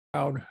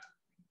Here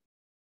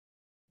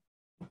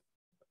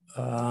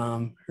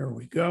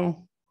we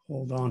go.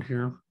 Hold on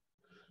here.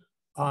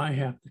 I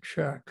have to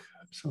check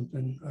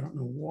something. I don't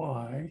know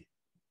why.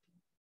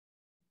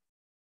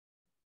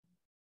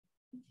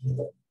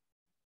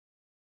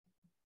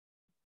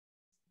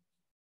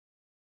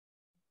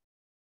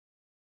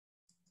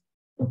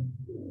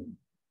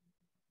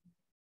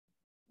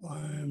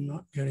 I'm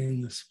not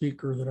getting the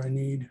speaker that I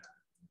need.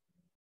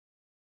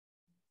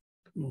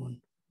 Come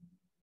on.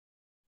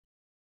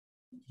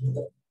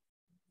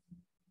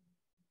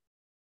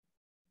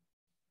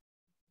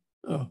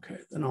 Okay,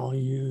 then I'll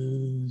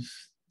use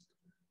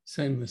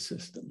same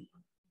system.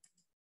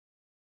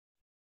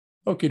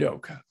 Okie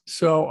doke.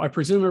 So I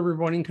presume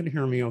everybody can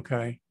hear me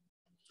okay.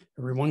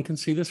 Everyone can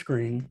see the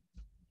screen.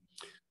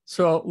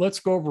 So let's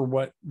go over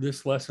what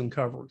this lesson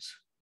covers.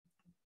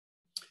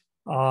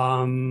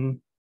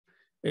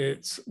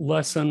 It's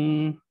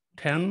lesson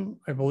 10,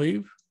 I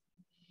believe,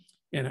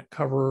 and it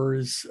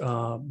covers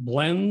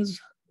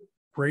blends,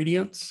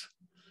 gradients,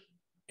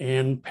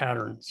 and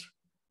patterns.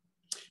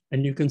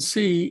 And you can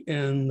see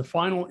in the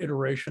final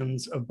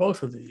iterations of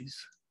both of these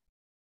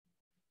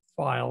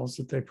files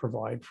that they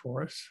provide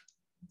for us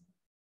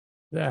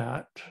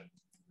that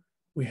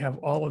we have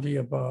all of the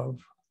above.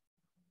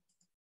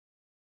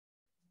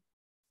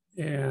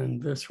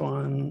 And this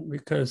one,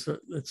 because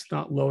it's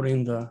not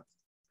loading the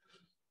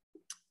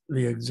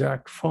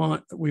exact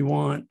font that we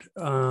want,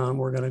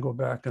 we're going to go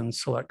back and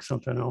select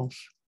something else.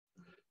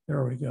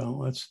 There we go.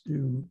 Let's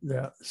do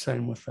that,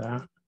 same with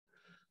that.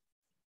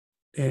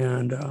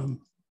 And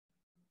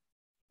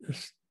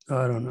just,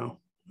 I don't know.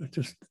 It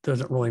just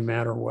doesn't really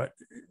matter what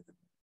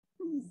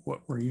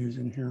we're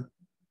using here.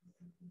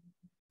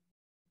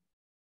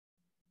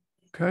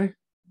 Okay.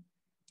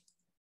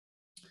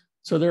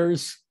 So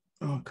there's,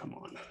 oh, come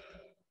on.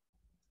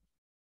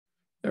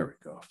 There we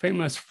go.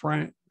 Famous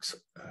Frank's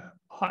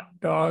hot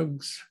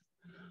dogs.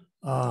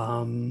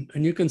 And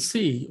you can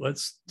see,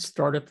 let's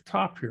start at the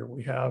top here.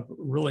 We have a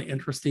really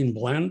interesting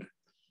blend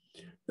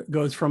that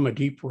goes from a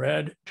deep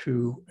red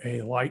to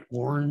a light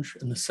orange,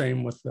 and the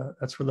same with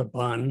that's for the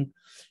bun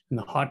and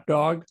the hot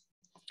dog.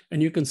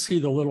 And you can see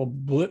the little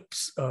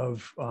blips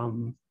of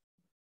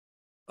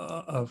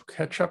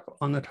ketchup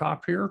on the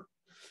top here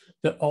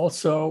that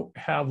also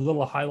have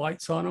little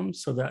highlights on them.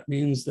 So that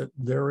means that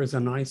there is a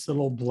nice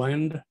little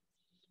blend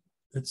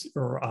that's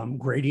or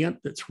gradient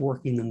that's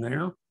working in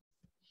there.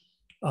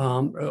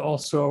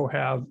 Also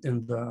have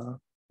in the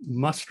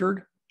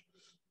mustard,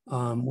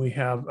 we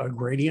have a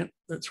gradient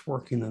that's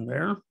working in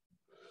there.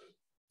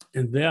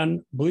 And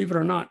then, believe it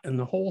or not, in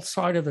the whole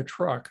side of the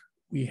truck,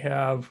 we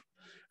have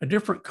a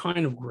different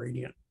kind of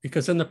gradient,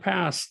 because in the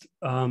past,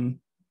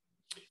 in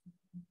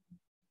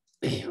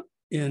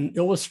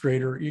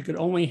Illustrator, you could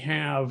only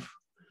have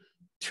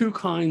two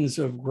kinds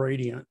of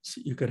gradients.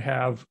 You could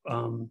have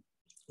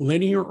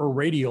linear or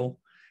radial,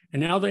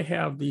 and now they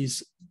have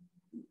these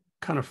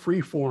kind of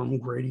free-form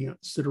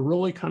gradients that are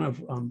really kind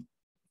of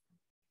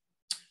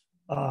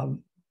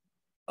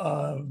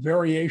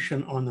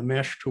variation on the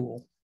mesh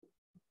tool.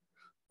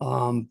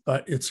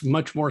 But it's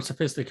much more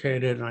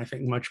sophisticated and I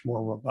think much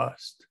more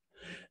robust.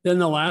 Then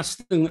the last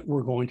thing that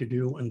we're going to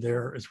do in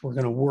there is we're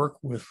going to work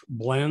with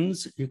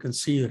blends. You can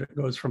see that it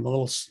goes from a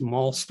little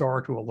small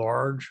star to a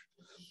large,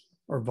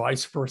 or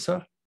vice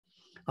versa.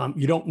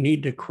 You don't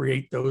need to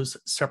create those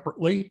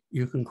separately.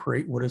 You can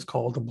create what is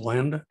called a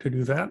blend to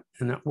do that,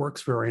 and that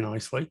works very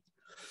nicely.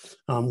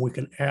 We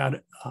can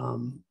add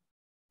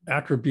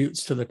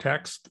attributes to the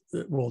text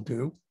that we'll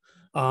do.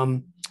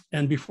 And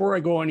before I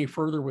go any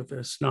further with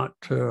this,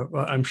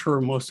 I'm sure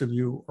most of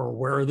you are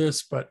aware of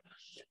this, but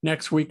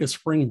next week is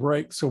spring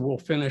break, so we'll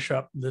finish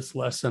up this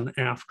lesson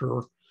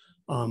after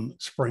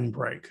spring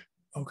break,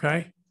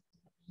 okay?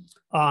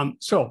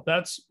 So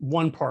that's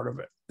one part of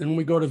it. Then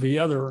we go to the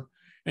other,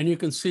 and you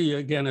can see,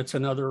 again, it's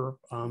another,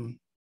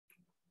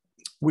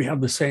 we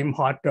have the same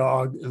hot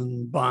dog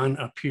and bun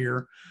up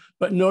here,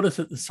 but notice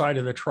at the side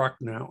of the truck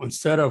now,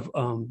 instead of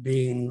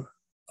being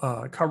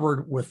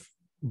covered with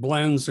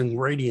blends and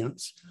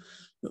gradients,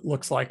 it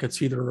looks like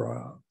it's either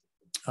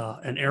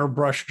an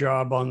airbrush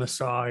job on the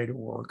side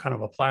or kind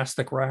of a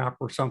plastic wrap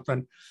or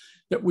something,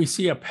 that we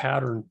see a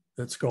pattern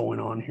that's going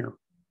on here.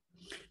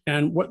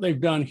 And what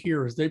they've done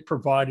here is they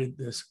provided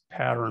this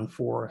pattern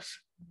for us.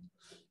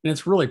 And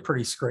it's really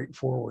pretty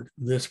straightforward,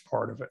 this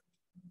part of it.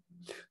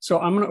 So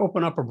I'm going to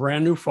open up a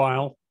brand new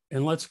file,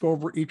 and let's go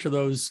over each of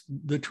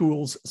the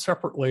tools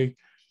separately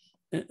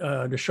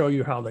to show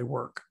you how they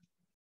work.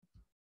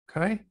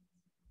 Okay.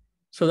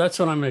 So that's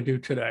what I'm going to do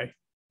today.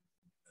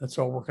 That's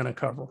all we're going to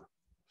cover.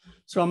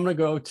 So I'm going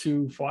to go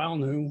to File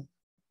New.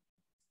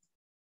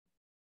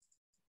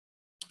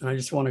 And I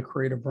just want to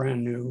create a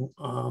brand new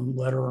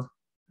letter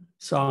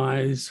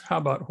size. How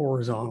about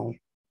horizontal?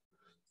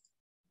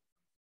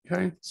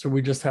 Okay, so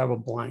we just have a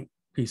blank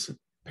piece of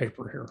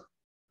paper here.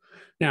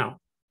 Now,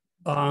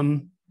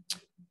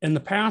 in the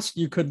past,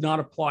 you could not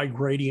apply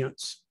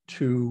gradients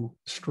to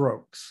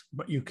strokes,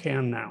 but you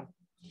can now.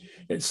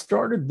 It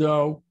started,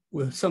 though,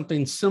 with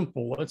something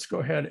simple. Let's go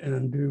ahead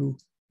and do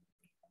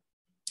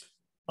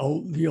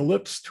the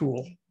ellipse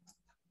tool.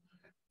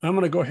 I'm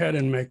going to go ahead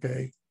and make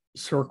a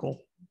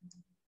circle.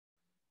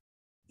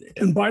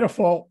 And by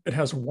default, it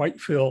has a white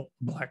fill,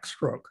 black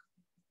stroke.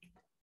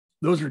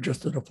 Those are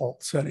just the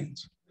default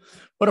settings.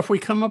 But if we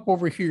come up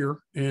over here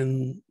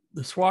in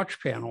the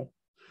swatch panel,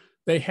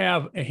 they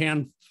have a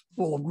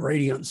handful of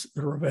gradients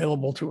that are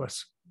available to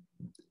us.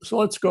 So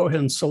let's go ahead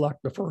and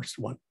select the first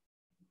one.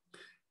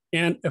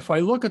 And if I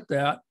look at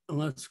that, and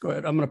let's go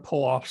ahead, I'm going to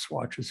pull off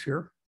swatches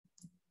here.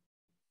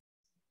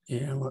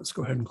 And let's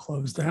go ahead and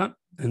close that.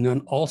 And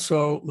then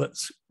also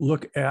let's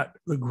look at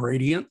the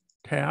gradient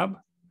tab.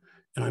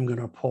 And I'm going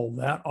to pull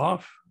that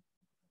off.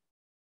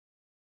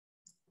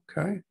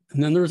 Okay.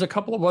 And then there's a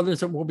couple of others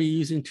that we'll be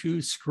using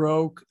too,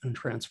 stroke and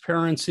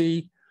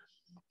transparency,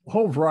 a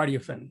whole variety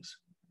of things.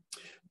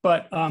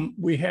 But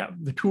we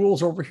have the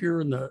tools over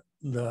here in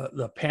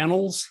the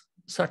panels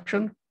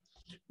section.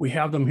 We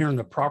have them here in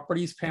the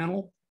properties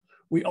panel.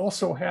 We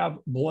also have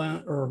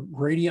blend or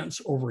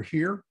gradients over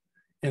here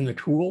in the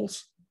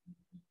tools.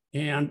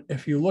 And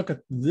if you look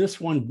at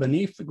this one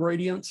beneath the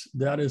gradients,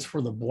 that is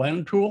for the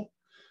blend tool.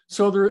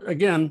 So there,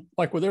 again,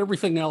 like with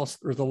everything else,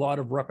 there's a lot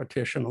of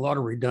repetition, a lot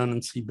of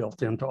redundancy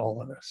built into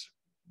all of this.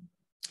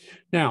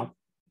 Now,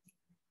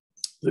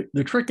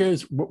 the trick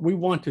is what we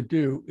want to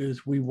do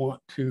is we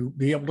want to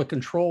be able to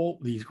control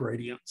these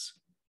gradients.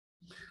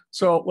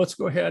 So let's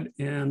go ahead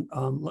and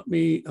let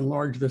me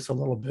enlarge this a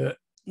little bit,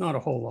 not a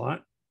whole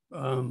lot.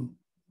 You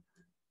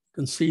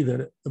can see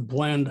that the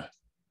blend,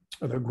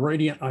 or the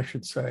gradient, I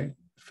should say,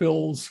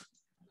 fills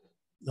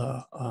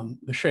the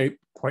shape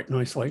quite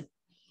nicely.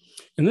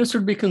 And this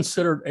would be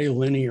considered a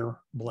linear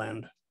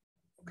blend,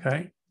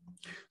 okay?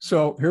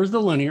 So here's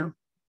the linear,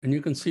 and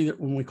you can see that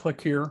when we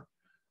click here,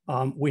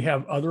 we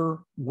have other,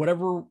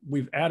 whatever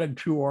we've added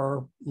to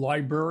our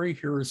library,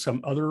 here is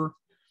some other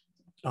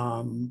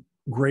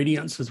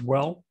gradients as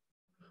well.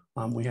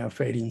 We have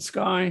fading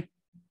sky,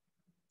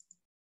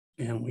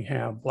 and we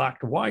have black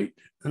to white,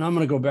 and I'm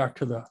gonna go back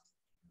to the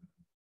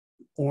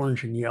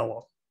orange and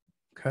yellow,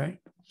 okay?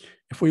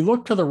 If we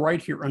look to the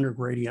right here under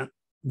gradient,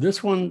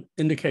 this one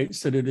indicates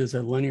that it is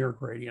a linear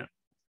gradient.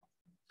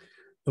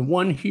 The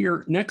one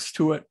here next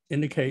to it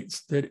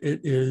indicates that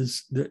it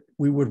is that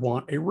we would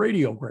want a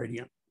radial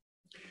gradient.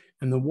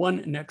 And the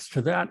one next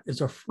to that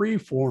is a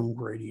free-form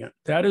gradient.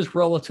 That is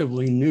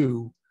relatively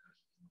new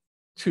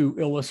to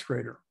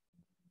Illustrator.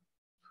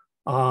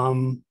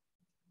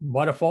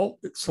 By default,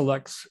 it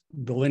selects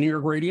the linear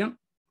gradient.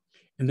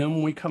 And then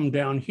when we come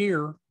down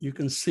here, you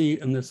can see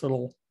in this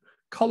little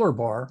color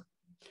bar,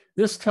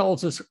 this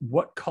tells us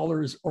what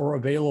colors are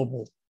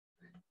available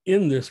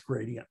in this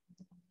gradient.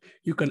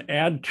 You can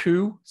add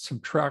to,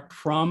 subtract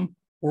from,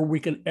 or we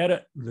can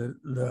edit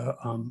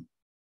the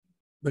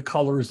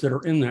colors that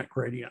are in that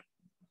gradient.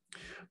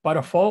 By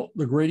default,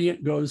 the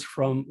gradient goes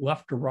from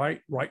left to right,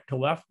 right to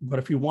left. But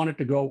if you want it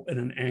to go at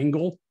an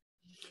angle,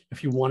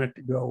 if you want it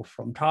to go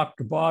from top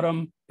to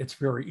bottom, it's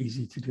very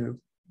easy to do.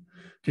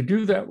 To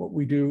do that, what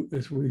we do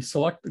is we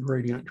select the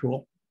gradient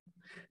tool,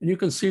 and you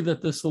can see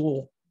that this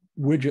little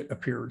widget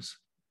appears.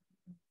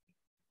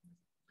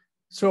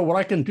 So what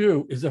I can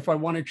do is if I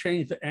want to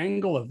change the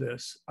angle of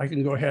this, I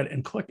can go ahead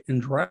and click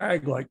and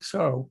drag like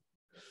so.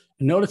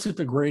 And notice that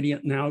the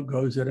gradient now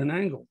goes at an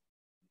angle.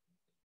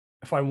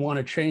 If I want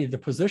to change the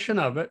position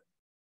of it,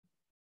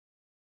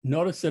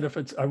 notice that if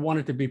I want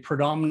it to be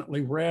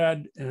predominantly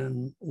red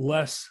and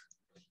less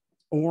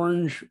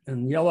orange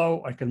and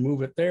yellow, I can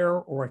move it there,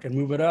 or I can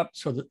move it up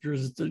so that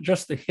there's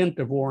just a hint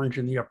of orange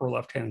in the upper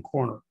left-hand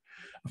corner.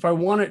 If I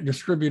want it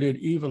distributed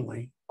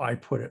evenly, I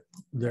put it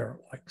there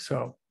like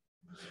so.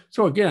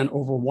 So again,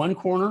 over one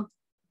corner,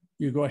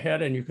 you go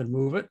ahead and you can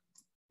move it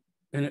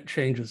and it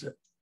changes it.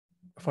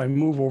 If I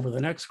move over the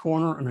next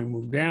corner and I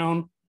move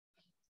down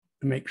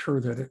and make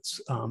sure that it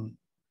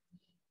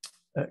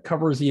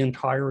covers the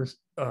entire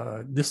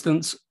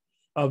distance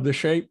of the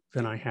shape,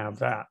 then I have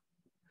that.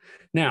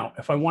 Now,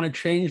 if I want to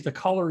change the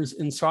colors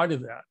inside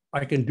of that,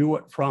 I can do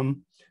it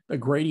from the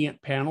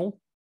gradient panel,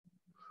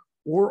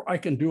 or I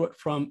can do it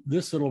from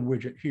this little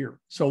widget here.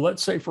 So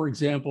let's say, for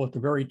example, at the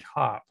very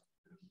top,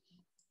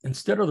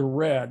 instead of the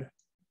red,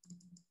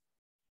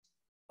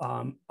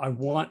 I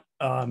want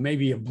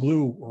maybe a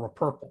blue or a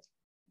purple.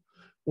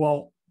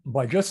 Well,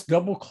 by just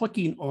double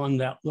clicking on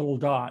that little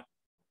dot,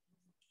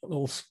 a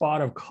little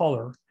spot of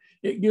color,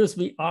 it gives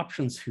me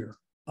options here.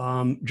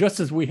 Just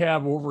as we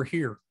have over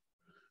here,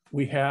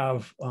 we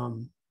have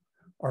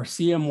our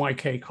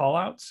CMYK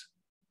callouts.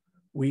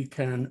 We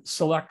can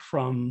select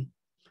from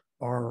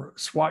our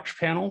swatch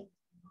panel,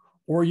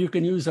 or you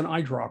can use an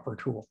eyedropper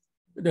tool.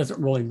 It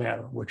doesn't really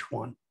matter which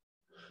one.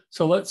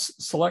 So let's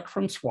select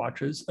from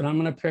swatches, and I'm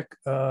going to pick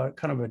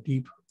kind of a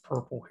deep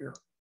purple here.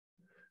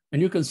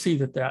 And you can see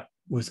that that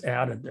was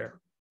added there.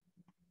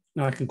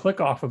 Now I can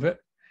click off of it.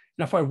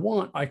 And if I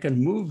want, I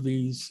can move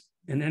these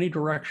in any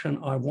direction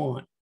I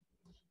want.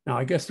 Now,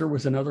 I guess there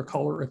was another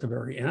color at the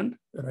very end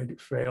that I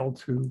failed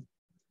to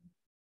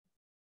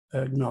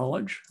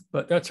acknowledge,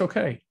 but that's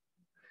okay.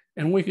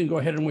 And we can go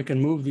ahead and we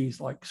can move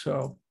these like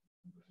so.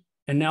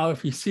 And now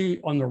if you see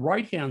on the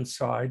right-hand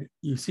side,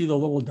 you see the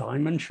little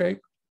diamond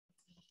shape.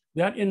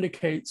 That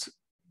indicates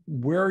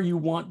where you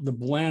want the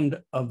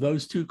blend of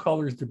those two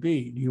colors to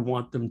be. Do you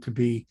want them to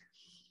be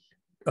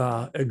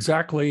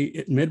exactly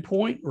at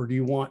midpoint, or do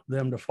you want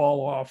them to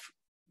fall off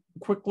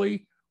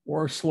quickly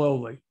or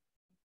slowly,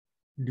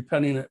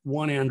 depending at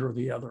one end or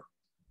the other?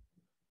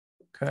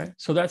 Okay,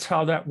 so that's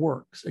how that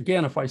works.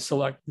 Again, if I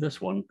select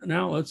this one,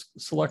 now let's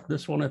select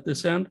this one at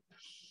this end.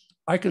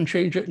 I can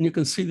change it, and you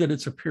can see that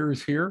it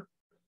appears here.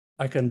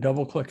 I can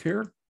double click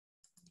here.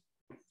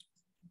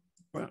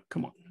 Well,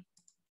 come on.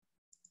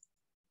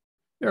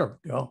 There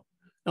we go.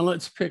 And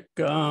let's pick,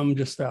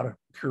 just out of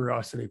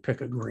curiosity,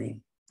 pick a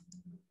green.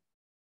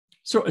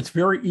 So it's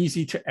very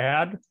easy to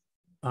add.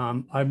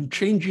 I'm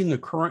changing the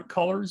current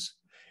colors.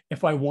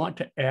 If I want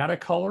to add a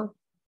color,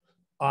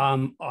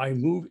 I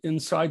move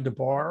inside the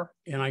bar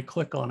and I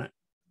click on it.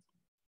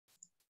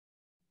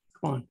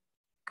 Come on.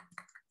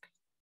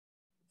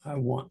 I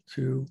want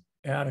to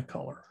add a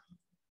color.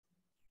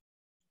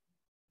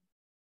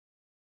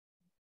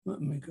 Let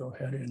me go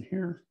ahead in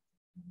here.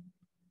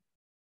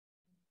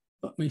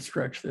 Let me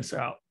stretch this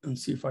out and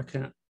see if I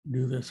can't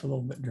do this a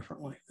little bit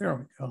differently. There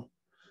we go.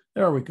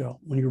 There we go.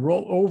 When you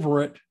roll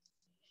over it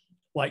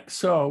like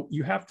so,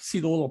 you have to see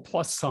the little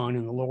plus sign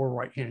in the lower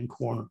right-hand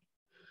corner.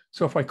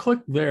 So if I click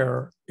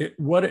there,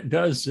 what it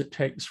does is it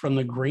takes from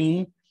the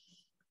green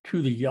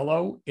to the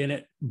yellow, and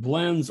it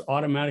blends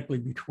automatically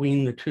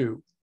between the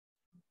two.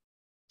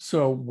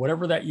 So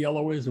whatever that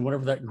yellow is and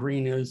whatever that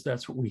green is,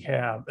 that's what we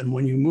have. And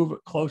when you move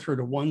it closer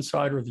to one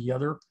side or the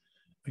other,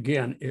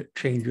 again, it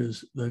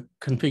changes the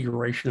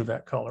configuration of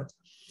that color.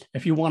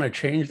 If you want to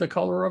change the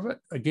color of it,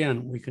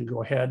 again, we can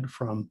go ahead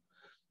from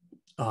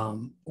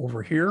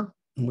over here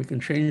and we can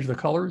change the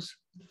colors.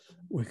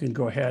 We can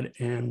go ahead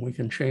and we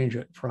can change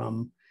it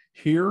from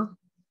here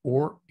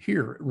or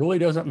here. It really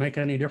doesn't make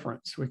any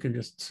difference. We can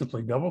just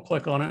simply double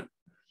click on it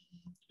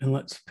and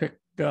let's pick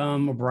a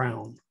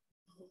brown,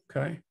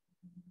 okay?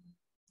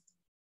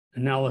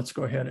 And now let's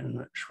go ahead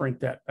and shrink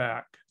that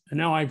back. And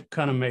now I've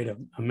kind of made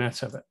a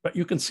mess of it, but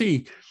you can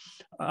see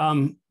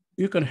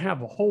you can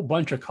have a whole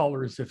bunch of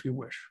colors if you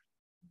wish.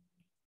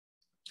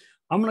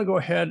 I'm going to go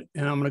ahead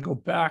and I'm going to go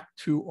back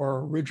to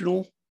our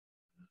original.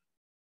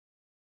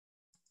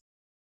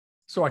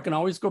 So I can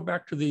always go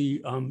back to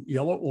the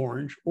yellow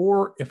orange,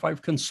 or if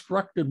I've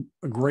constructed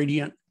a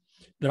gradient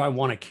that I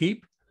want to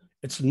keep,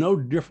 it's no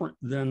different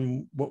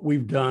than what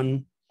we've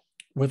done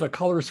with the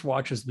color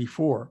swatches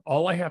before.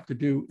 All I have to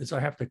do is I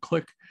have to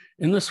click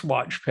in the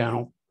swatch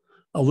panel,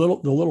 the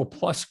little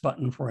plus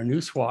button for a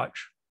new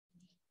swatch,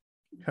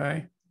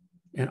 okay?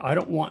 And I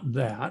don't want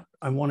that.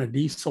 I want to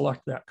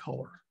deselect that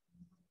color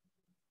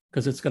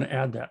because it's going to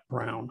add that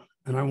brown,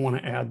 and I want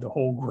to add the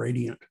whole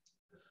gradient.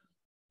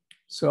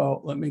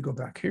 So let me go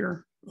back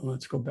here.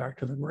 Let's go back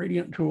to the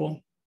gradient tool.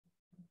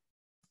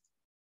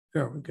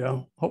 There we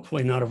go.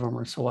 Hopefully none of them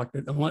are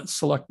selected. And let's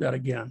select that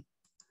again.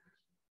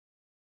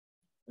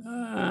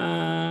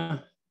 I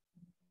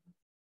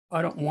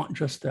don't want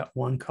just that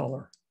one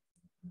color.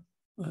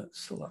 Let's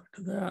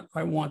select that.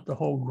 I want the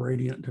whole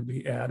gradient to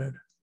be added.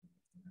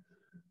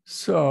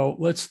 So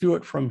let's do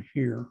it from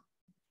here.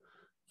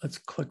 Let's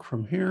click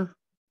from here.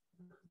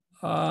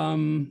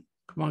 Come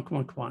on, come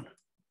on, come on.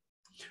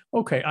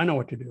 Okay, I know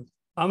what to do.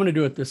 I'm going to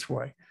do it this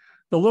way.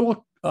 The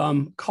little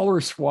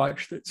color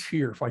swatch that's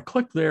here, if I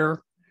click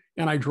there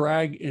and I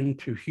drag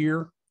into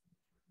here,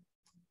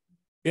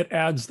 it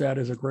adds that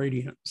as a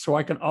gradient. So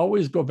I can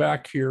always go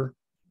back here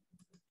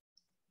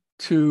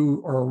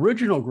to our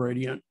original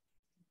gradient.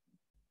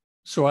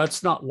 So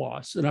that's not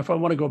lost. And if I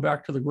want to go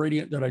back to the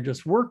gradient that I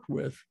just worked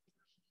with,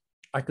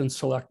 I can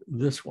select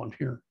this one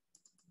here.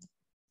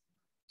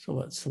 So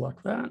let's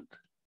select that.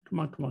 Come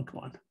on, come on, come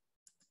on.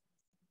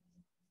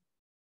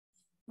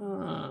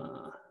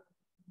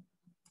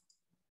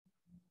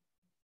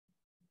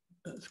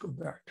 Let's go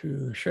back to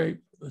the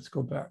shape. Let's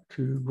go back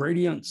to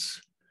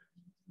gradients.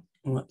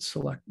 And let's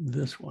select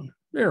this one.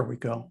 There we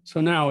go. So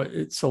now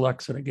it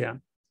selects it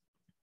again.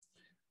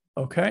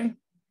 Okay.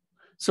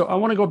 So I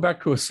want to go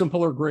back to a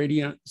simpler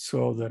gradient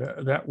so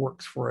that that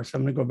works for us.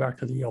 I'm going to go back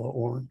to the yellow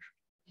orange.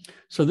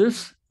 So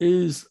this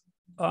is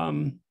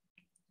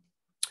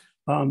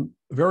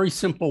very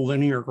simple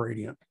linear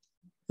gradient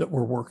that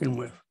we're working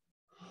with.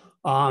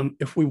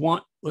 If we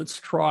want, let's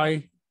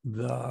try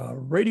the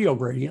radial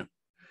gradient,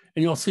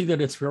 and you'll see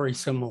that it's very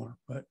similar,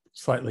 but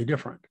slightly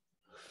different.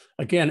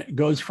 Again, it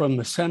goes from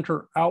the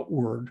center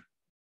outward.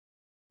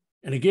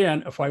 And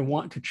again, if I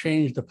want to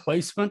change the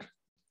placement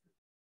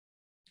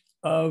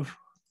of,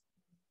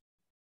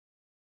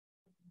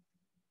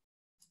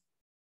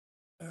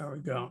 there we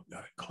go,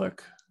 got to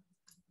click.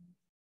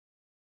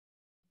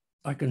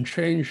 I can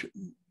change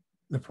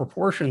the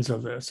proportions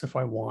of this if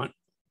I want.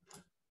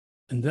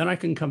 And then I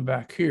can come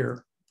back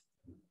here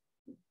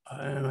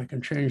and I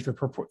can change the,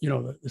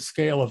 the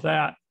scale of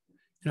that.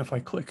 And if I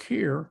click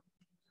here,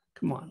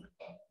 come on,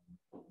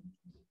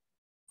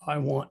 I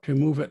want to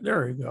move it.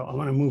 There you go. I'm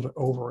going to move it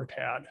over a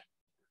tad.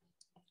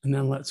 And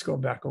then let's go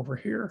back over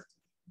here.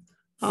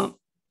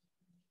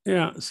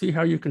 Yeah, see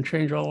how you can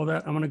change all of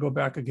that? I'm going to go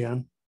back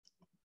again.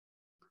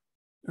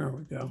 There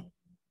we go.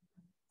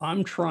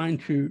 I'm trying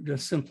to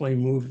just simply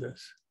move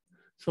this.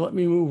 So let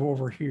me move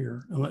over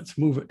here and let's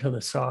move it to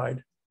the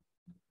side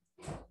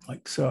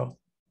like so.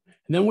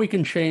 And then we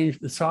can change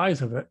the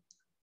size of it.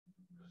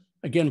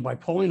 Again, by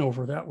pulling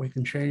over that, we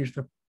can change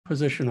the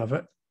position of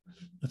it.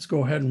 Let's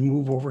go ahead and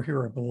move over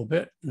here a little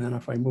bit. And then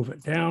if I move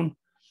it down,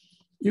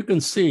 you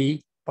can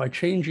see by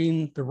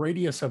changing the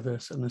radius of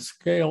this and the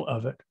scale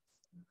of it,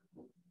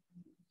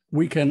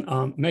 we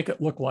can make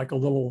it look like a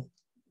little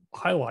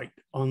highlight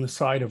on the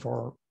side of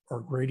our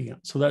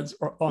gradient. So that's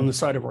on the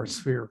side of our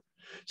sphere.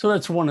 So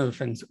that's one of the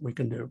things that we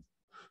can do.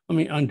 Let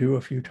me undo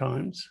a few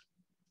times.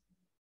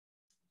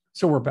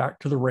 So we're back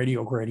to the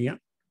radial gradient.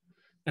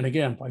 And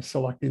again, by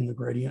selecting the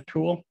gradient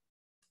tool,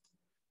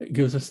 it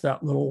gives us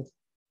that little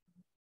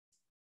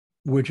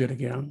widget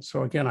again.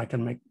 So again, I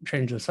can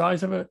change the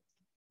size of it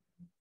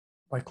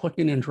by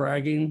clicking and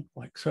dragging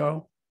like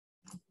so.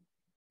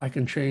 I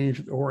can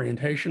change the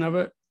orientation of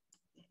it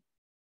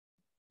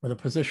or the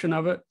position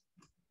of it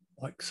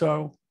like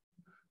so.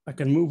 I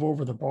can move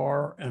over the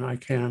bar and I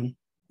can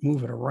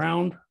move it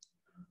around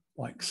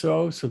like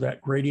so, so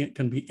that gradient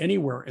can be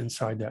anywhere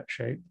inside that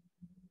shape.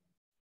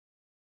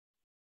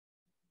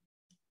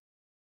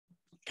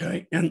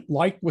 Okay, and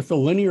like with the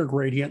linear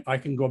gradient, I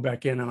can go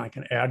back in and I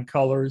can add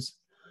colors.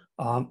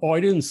 I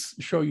didn't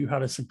show you how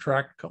to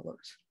subtract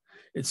colors.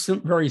 It's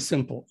very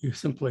simple. You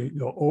simply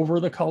go over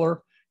the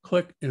color,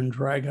 click and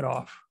drag it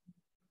off.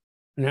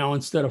 Now,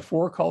 instead of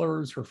 4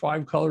 colors or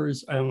 5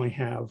 colors, I only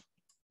have,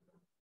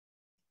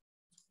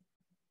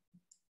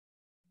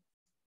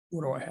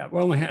 what do I have?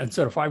 Well,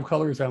 instead of 5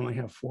 colors, I only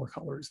have 4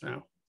 colors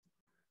now.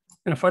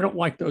 And if I don't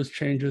like those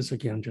changes,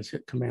 again, just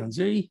hit Command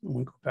Z and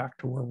we go back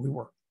to where we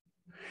were.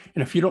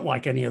 And if you don't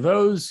like any of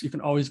those, you can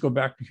always go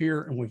back to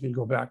here and we can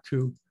go back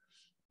to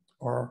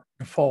our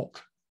default.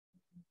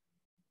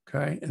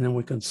 Okay, and then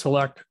we can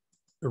select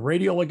the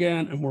radial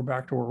again and we're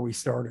back to where we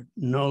started.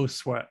 No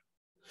sweat.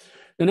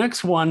 The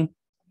next one,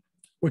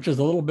 which is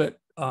a little bit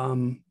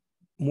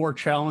more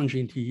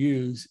challenging to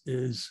use,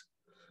 is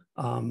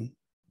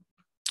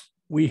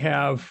we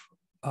can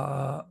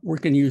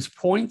use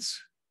points.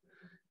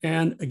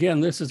 And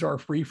again, this is our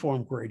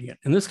freeform gradient.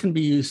 And this can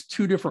be used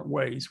 2 different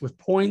ways, with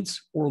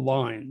points or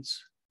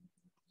lines.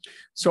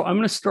 So I'm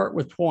going to start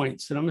with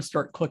points, and I'm going to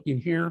start clicking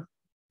here,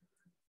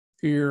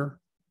 here,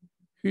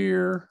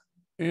 here,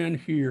 and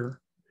here.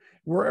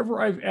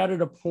 Wherever I've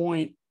added a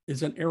point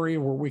is an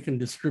area where we can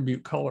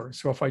distribute color.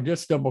 So if I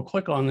just double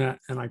click on that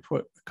and I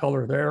put a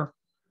color there,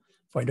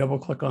 if I double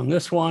click on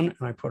this one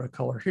and I put a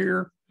color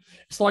here,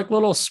 it's like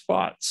little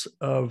spots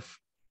of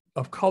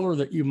color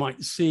that you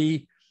might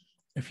see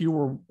if you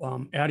were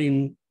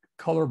adding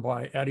color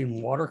by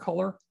adding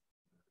watercolor.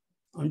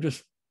 I'm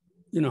just,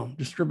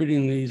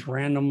 distributing these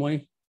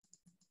randomly.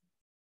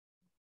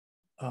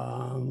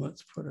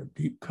 Let's put a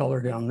deep color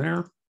down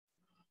there.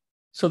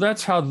 So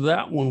that's how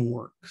that one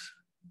works.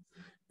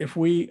 If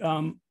we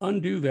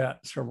undo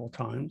that several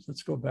times,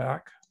 let's go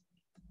back.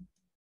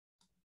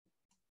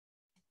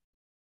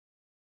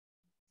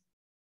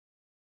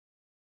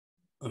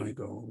 Let me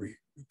go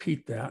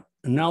repeat that.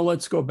 And now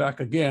let's go back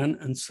again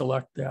and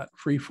select that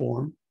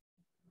freeform.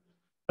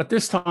 But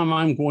this time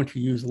I'm going to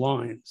use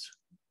lines.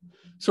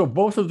 So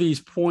both of these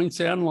points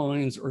and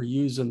lines are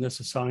used in this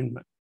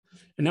assignment.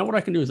 And now what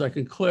I can do is I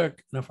can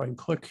click, and if I can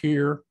click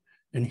here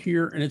and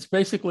here, and it's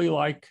basically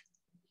like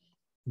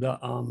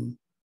the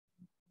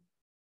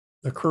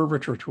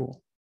curvature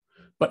tool.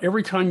 But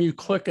every time you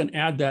click and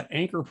add that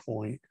anchor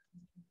point,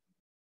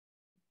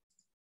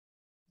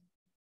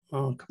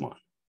 oh, come on.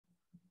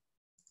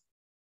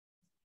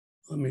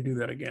 Let me do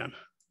that again.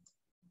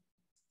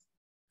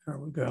 There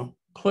we go.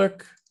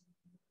 Click,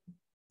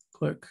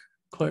 click,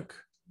 click,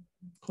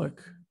 click,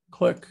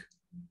 click.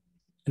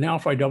 And now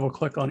if I double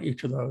click on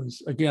each of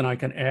those, again, I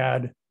can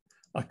add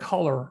a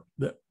color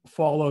that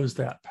follows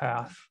that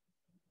path.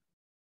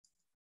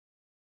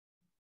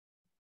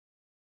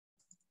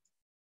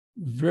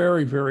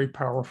 Very, very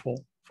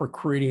powerful for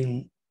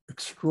creating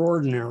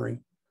extraordinary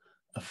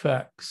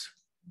effects.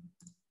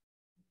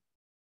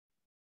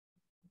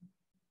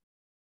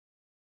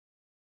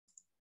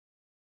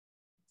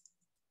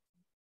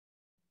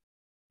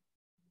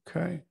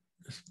 Okay,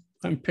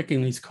 I'm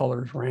picking these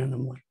colors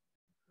randomly.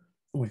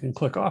 And we can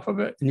click off of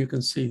it and you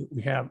can see that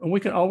we have, and we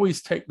can always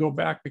go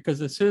back because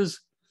this is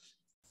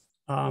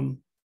a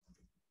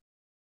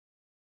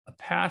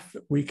path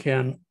that we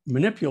can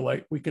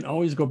manipulate. We can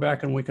always go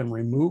back and we can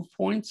remove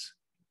points.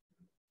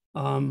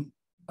 I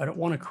don't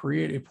want to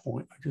create a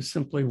point. I just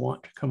simply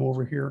want to come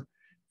over here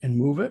and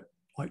move it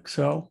like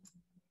so.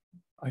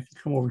 I can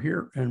come over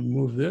here and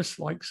move this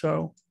like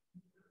so.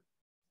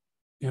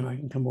 And I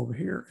can come over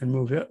here and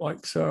move it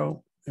like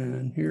so,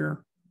 and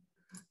here.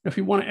 If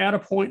you want to add a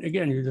point,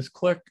 again, you just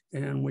click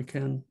and we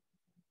can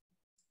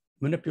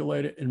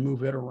manipulate it and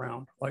move it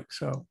around like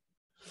so.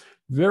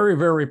 Very,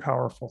 very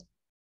powerful.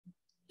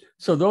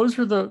 So those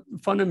are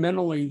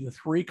fundamentally the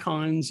 3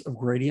 kinds of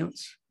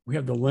gradients. We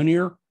have the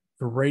linear,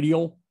 the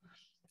radial,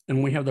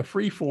 And we have the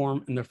free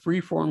form, and the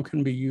free form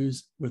can be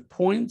used with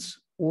points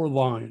or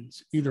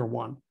lines, either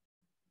one.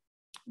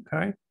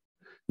 Okay.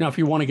 Now, if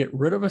you want to get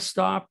rid of a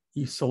stop,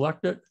 you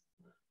select it,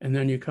 and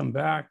then you come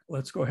back.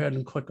 Let's go ahead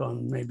and click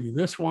on maybe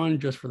this one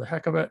just for the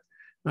heck of it.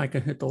 And I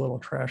can hit the little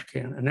trash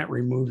can, and that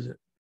removes it.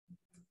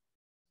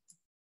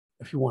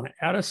 If you want to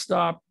add a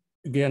stop,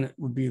 again, it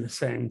would be the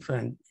same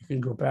thing. You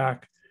can go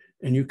back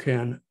and you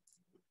can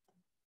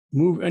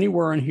move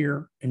anywhere in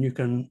here, and you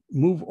can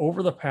move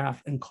over the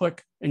path and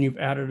click, and you've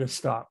added a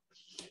stop.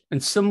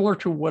 And similar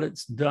to what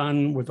it's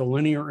done with the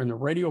linear and the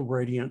radial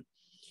gradient,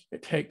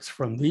 it takes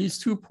from these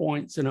 2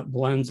 points and it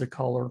blends the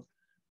color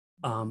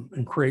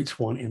and creates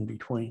one in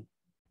between.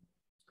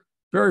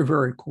 Very,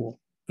 very cool.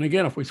 And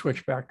again, if we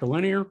switch back to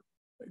linear,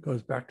 it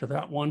goes back to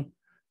that one.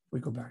 If we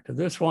go back to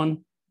this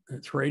one,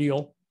 it's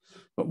radial.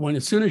 But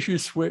as soon as you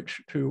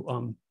switch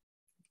to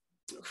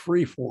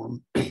free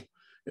form, it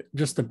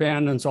just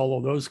abandons all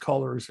of those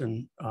colors,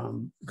 and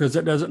because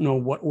it doesn't know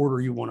what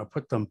order you want to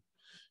put them,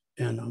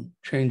 and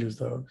changes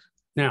those.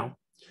 Now,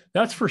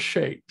 that's for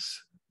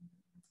shapes.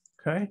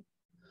 Okay,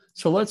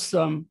 so let's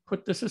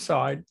put this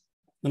aside,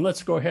 and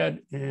let's go ahead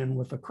and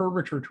with the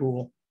curvature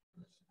tool,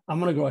 I'm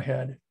going to go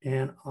ahead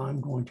and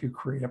I'm going to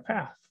create a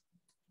path.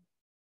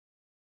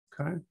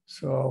 Okay,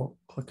 so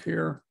click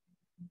here,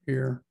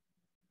 here,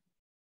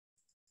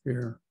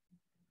 here,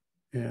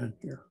 and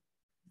here.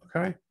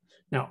 Okay,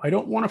 now I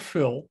don't want to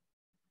fill,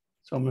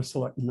 so I'm going to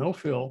select no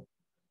fill,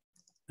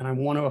 and I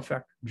want to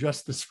affect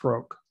just the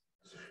stroke.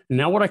 And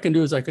now what I can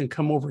do is I can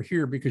come over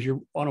here, because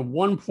you're on a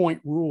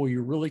 1-point rule,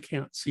 you really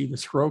can't see the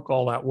stroke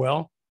all that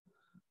well.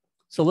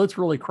 So let's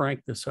really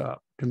crank this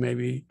up to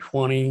maybe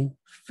 20,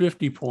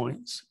 50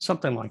 points,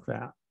 something like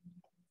that.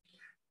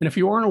 And if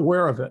you aren't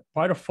aware of it,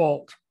 by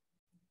default,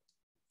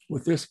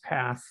 with this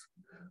path,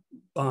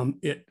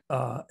 it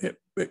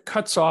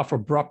cuts off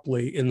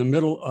abruptly in the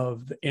middle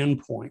of the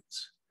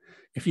endpoints.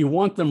 If you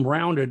want them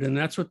rounded, and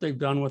that's what they've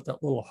done with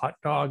that little hot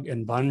dog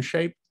and bun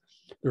shape,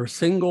 they're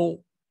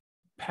single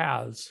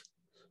paths,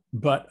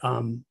 but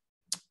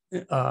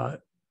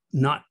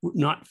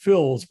not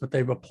fills, but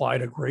they've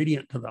applied a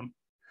gradient to them,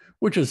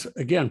 which is,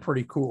 again,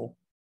 pretty cool.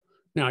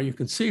 Now you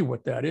can see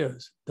what that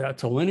is.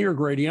 That's a linear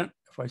gradient.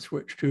 If I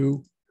switch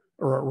to,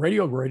 or a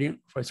radial gradient,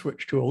 if I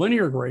switch to a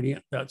linear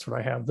gradient, that's what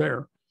I have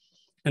there.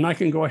 And I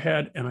can go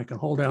ahead and I can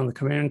hold down the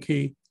command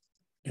key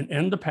and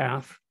end the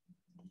path.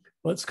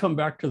 Let's come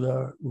back to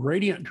the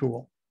gradient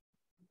tool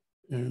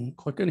and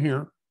click in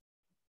here.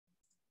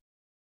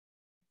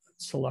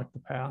 Let's select the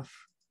path.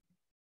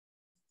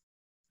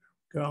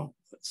 Go.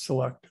 Let's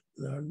select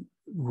the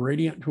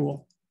gradient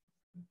tool.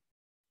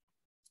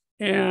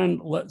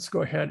 And let's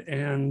go ahead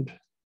and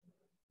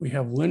we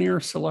have linear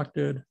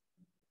selected.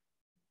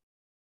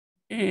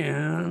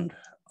 And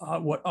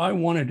what I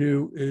want to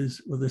do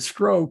is with a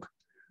stroke,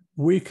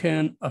 we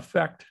can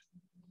affect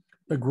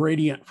the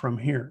gradient from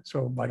here.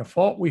 So by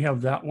default, we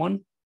have that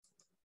one.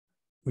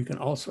 We can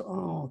also,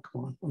 oh,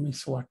 come on, let me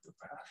select the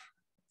path.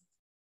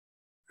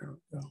 There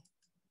we go.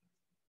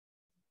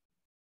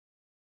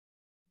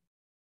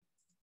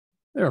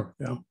 There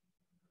we go.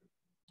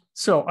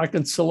 So I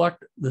can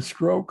select the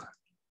stroke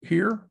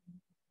here,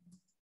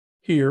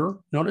 here.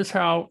 Notice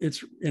how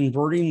it's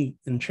inverting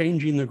and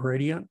changing the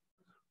gradient,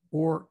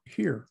 or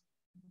here.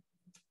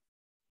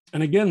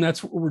 And again,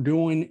 that's what we're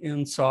doing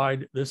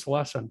inside this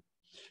lesson.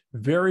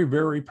 Very,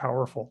 very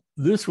powerful.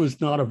 This was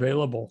not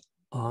available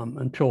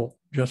until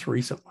just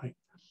recently.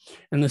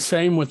 And the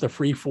same with the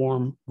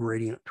freeform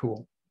gradient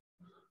tool.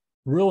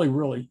 Really,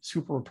 really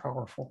super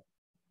powerful.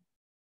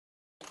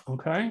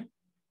 Okay.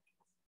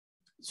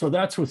 So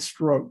that's with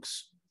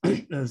strokes.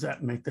 Does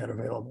that make that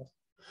available?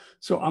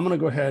 So I'm going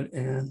to go ahead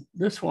and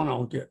this one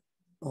I'll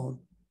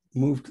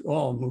move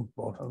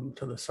both of them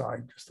to the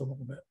side just a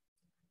little bit.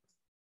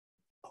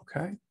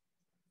 Okay.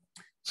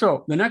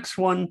 So the next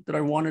one that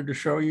I wanted to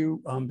show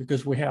you,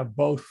 because we have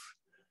both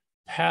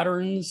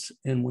patterns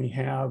and we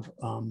have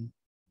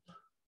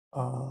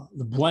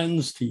the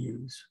blends to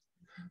use.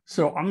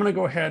 So I'm going to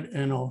go ahead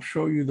and I'll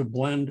show you the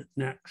blend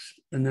next,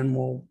 and then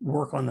we'll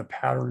work on the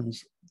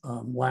patterns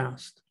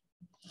last.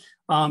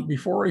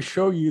 Before I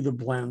show you the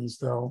blends,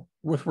 though,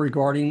 with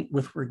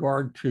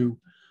regard to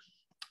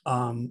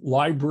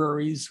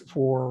libraries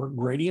for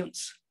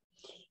gradients,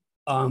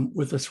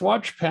 with the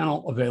swatch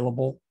panel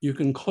available, you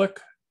can click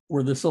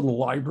where this little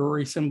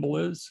library symbol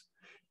is,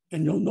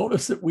 and you'll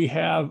notice that we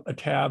have a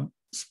tab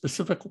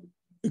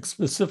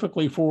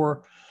specifically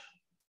for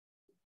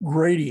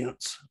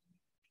gradients,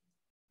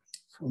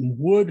 from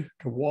wood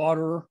to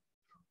water,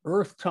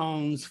 earth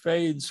tones,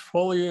 fades,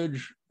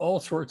 foliage, all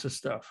sorts of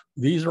stuff.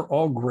 These are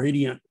all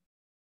gradient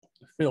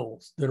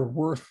fills that are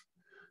worth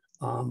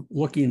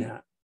looking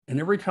at. And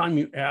every time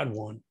you add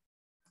one,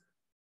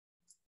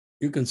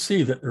 you can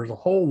see that there's a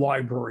whole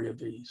library of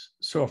these.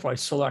 So if I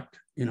select,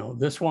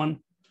 this one,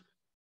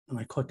 and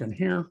I click in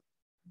here,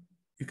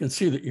 you can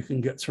see that you can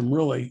get some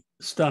really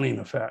stunning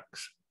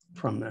effects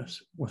from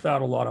this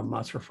without a lot of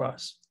muss or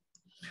fuss.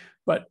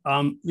 But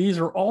these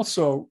are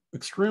also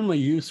extremely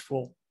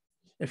useful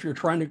if you're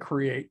trying to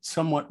create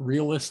somewhat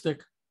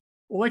realistic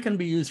Well, they can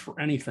be used for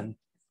anything.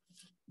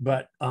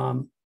 But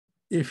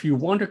if you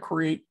want to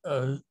create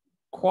a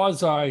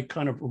quasi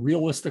kind of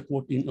realistic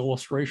looking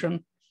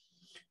illustration,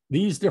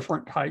 these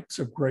different types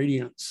of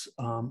gradients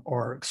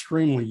are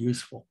extremely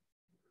useful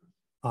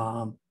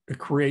to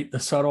create the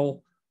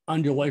subtle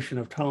undulation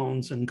of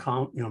tones and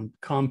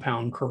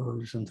compound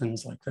curves and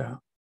things like that.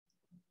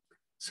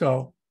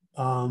 So,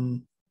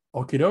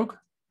 okie doke.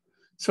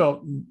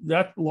 So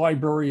that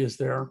library is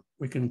there.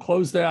 We can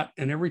close that.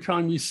 And every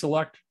time you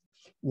select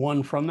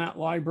one from that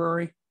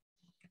library,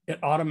 it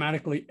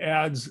automatically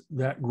adds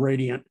that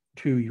gradient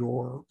to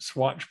your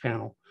swatch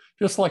panel,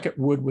 just like it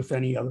would with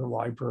any other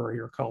library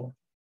or color.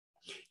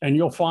 And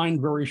you'll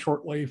find very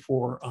shortly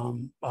for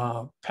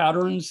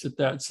patterns that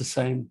that's the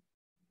same.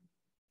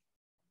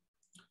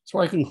 So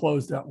I can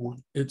close that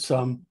one. It's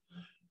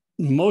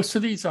most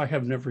of these I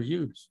have never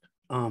used.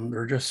 There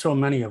are just so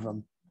many of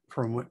them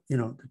from what,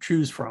 to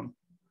choose from.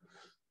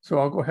 So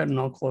I'll go ahead and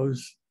I'll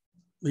close,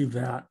 leave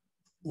that.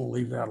 We'll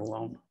leave that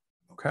alone.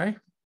 Okay.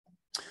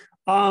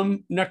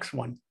 Next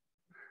one.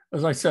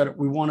 As I said,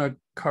 we want to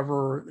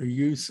cover the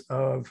use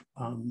of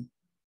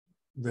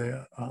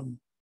the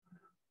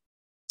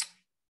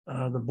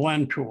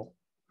blend tool.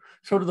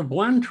 So to the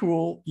blend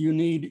tool, you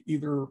need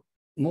either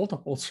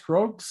multiple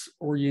strokes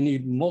or you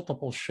need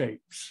multiple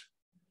shapes.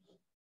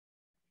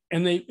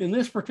 And in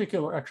this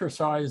particular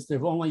exercise,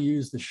 they've only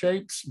used the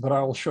shapes, but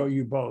I will show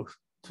you both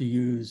to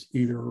use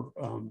either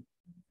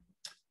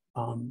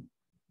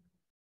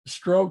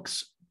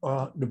strokes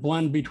to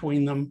blend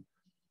between them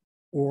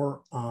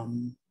or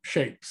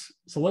shapes.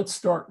 So let's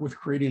start with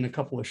creating a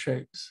couple of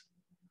shapes.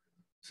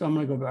 So I'm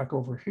going to go back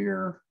over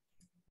here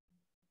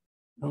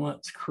and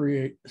let's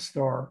create a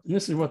star. And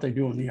this is what they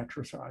do in the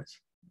exercise.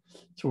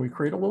 So we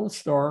create a little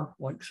star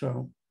like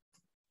so.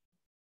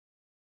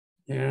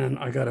 And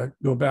I got to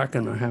go back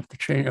and I have to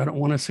change. I don't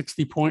want a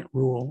 60-point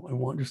rule. I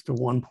want just a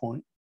 1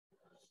 point.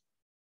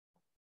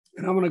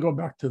 And I'm going to go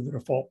back to the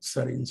default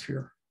settings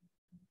here.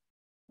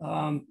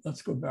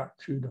 Let's go back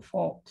to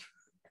default.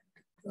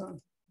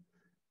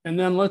 And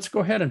then let's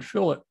go ahead and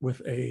fill it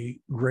with a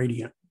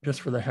gradient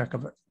just for the heck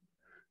of it.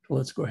 So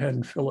let's go ahead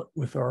and fill it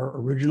with our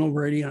original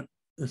gradient,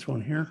 this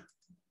one here.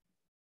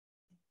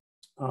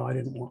 Oh, I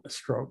didn't want a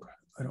stroke.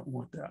 I don't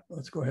want that.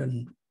 Let's go ahead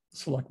and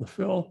select the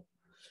fill.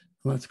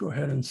 Let's go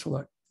ahead and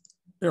select,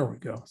 there we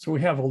go. So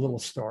we have a little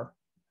star.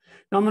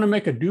 Now I'm going to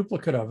make a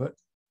duplicate of it.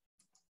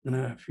 And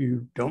if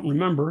you don't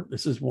remember,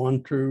 this is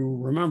one to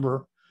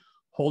remember.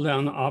 Hold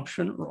down the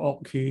Option or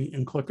Alt key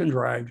and click and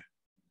drag.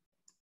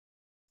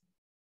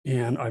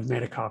 And I've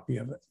made a copy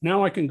of it.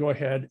 Now I can go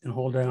ahead and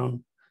hold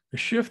down the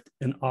Shift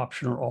and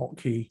Option or Alt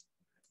key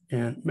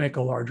and make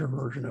a larger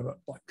version of it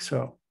like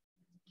so.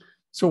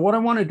 So what I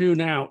want to do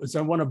now is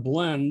I want to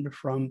blend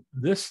from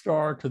this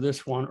star to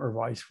this one or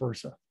vice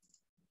versa.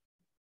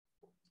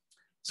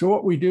 So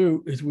what we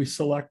do is we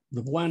select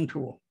the blend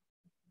tool.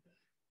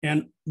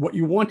 And what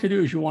you want to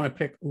do is you want to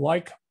pick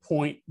like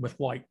point with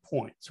like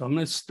point. So I'm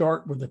going to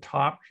start with the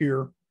top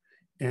here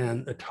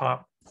and the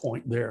top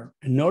point there.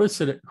 And notice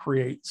that it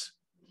creates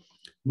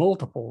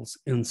multiples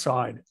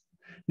inside.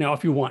 Now,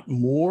 if you want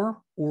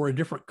more or a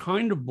different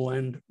kind of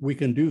blend, we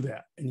can do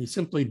that. And you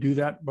simply do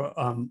that, but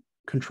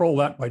control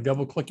that by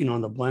double clicking on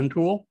the blend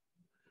tool.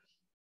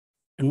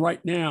 And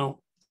right now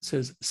it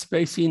says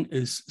spacing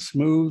is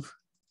smooth.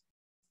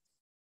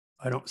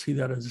 I don't see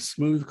that as a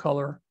smooth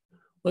color.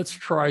 Let's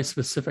try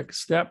specific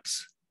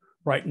steps.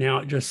 Right now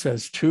it just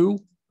says 2.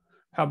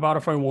 How about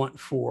if I want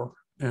 4?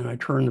 And I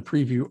turn the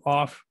preview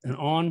off and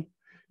on.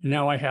 And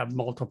now I have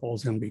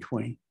multiples in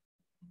between.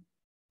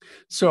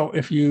 So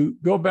if you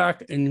go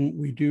back and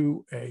we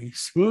do a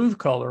smooth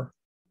color,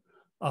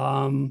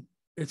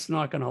 it's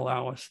not going to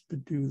allow us to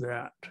do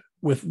that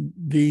with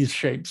these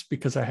shapes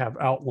because I have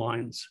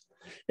outlines.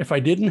 If I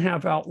didn't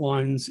have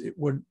outlines, it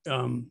would,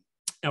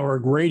 or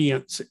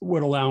gradients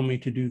would allow me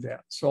to do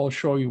that. So I'll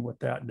show you what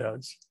that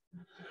does.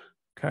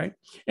 Okay.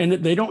 And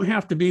they don't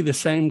have to be the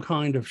same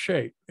kind of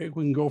shape. It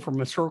can go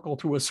from a circle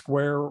to a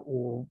square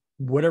or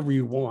whatever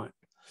you want.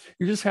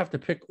 You just have to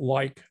pick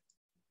like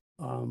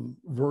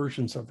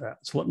versions of that.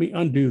 So let me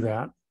undo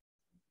that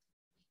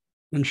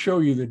and show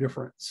you the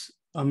difference.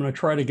 I'm going to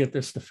try to get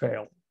this to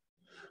fail.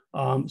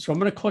 So I'm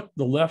going to click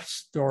the left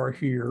star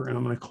here and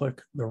I'm going to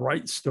click the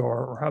right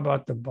star, or how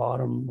about the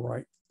bottom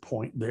right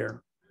point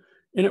there?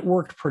 And it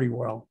worked pretty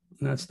well.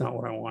 And that's not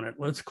what I wanted.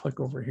 Let's click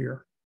over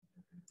here.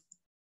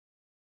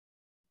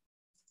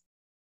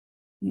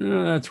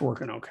 No, that's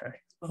working okay.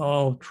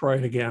 I'll try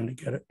it again to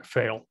get it to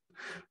fail.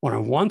 When I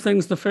want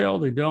things to fail,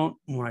 they don't.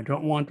 When I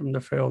don't want them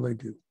to fail, they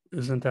do.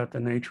 Isn't that the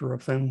nature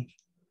of things?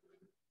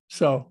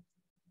 So,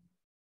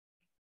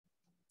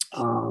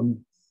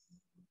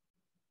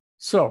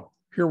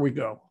 here we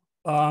go.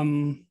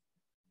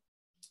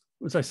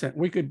 As I said,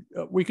 we can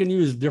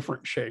use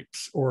different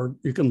shapes, or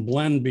you can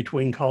blend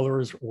between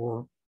colors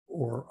or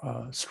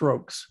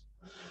strokes.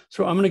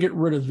 So I'm going to get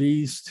rid of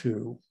these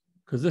two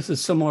because this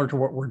is similar to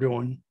what we're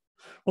doing.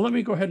 Well, let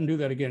me go ahead and do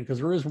that again because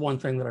there is one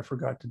thing that I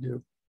forgot to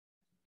do.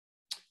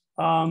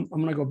 I'm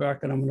going to go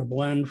back and I'm going to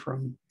blend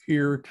from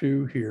here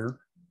to here.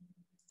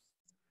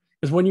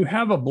 Because when you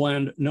have a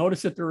blend,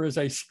 notice that there is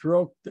a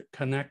stroke that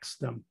connects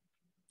them.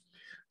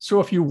 So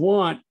if you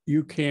want,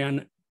 you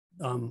can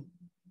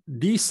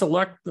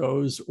deselect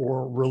those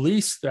or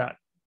release that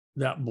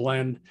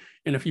blend.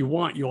 And if you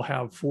want, you'll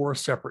have 4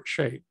 separate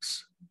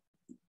shapes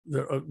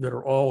that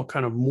are all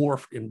kind of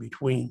morphed in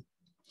between.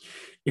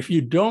 If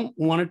you don't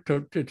want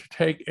it to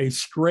take a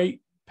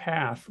straight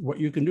path, what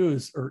you can do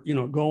is,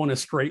 go in a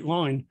straight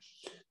line.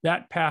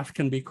 That path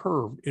can be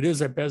curved. It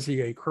is a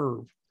Bezier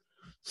curve.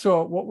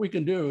 So what we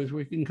can do is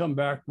we can come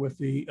back with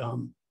the,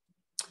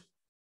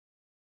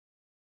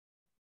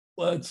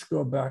 let's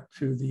go back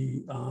to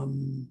the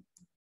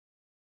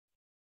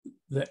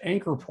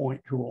anchor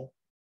point tool.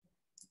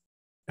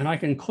 And I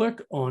can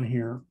click on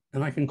here,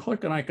 and I can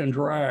click and I can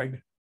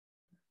drag,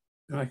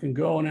 and I can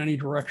go in any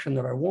direction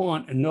that I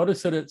want. And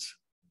notice that it's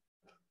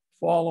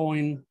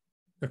following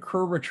the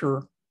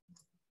curvature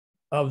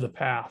of the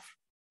path.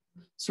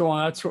 So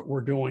that's what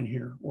we're doing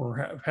here.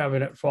 We're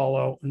having it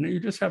follow, and you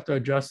just have to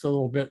adjust a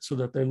little bit so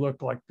that they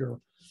look like they're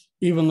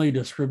evenly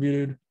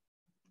distributed.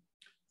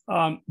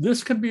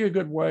 This could be a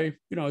good way,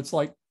 it's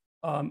like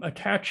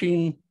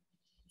attaching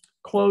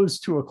clothes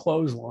to a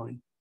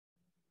clothesline.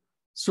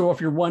 So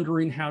if you're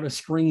wondering how to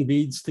string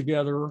beads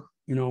together,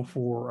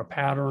 for a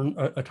pattern,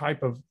 a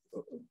type of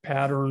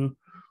pattern,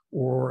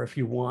 or if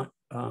you want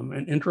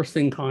an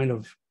interesting kind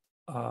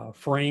of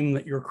frame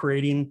that you're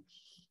creating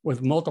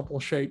with multiple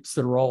shapes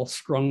that are all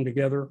strung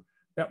together,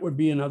 that would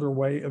be another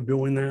way of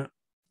doing that.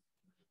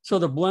 So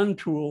the blend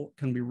tool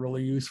can be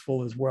really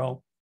useful as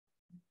well.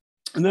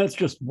 And that's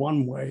just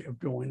one way of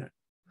doing it.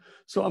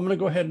 So I'm going to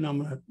go ahead and I'm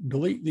going to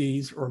delete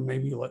these, or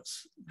maybe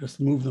let's just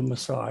move them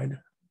aside.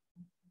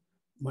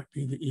 Might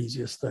be the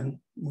easiest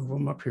thing. Move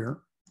them up here.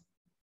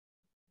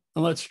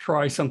 And let's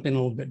try something a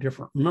little bit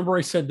different. Remember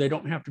I said they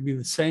don't have to be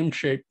the same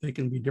shape. They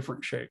can be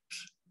different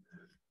shapes.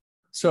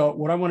 So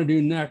what I want to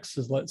do next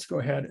is let's go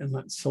ahead and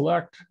let's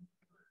select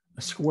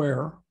a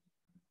square.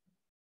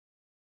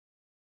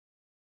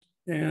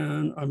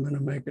 And I'm going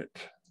to make it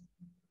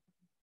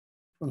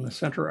from the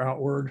center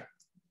outward.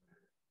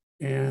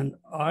 And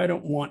I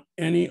don't want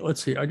any,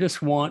 let's see, I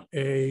just want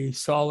a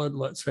solid,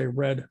 let's say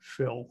red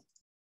fill.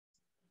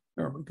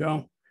 There we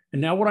go.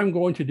 And now what I'm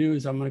going to do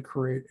is I'm going to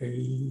create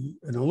an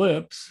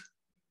ellipse.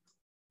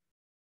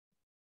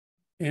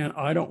 And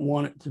I don't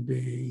want it to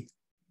be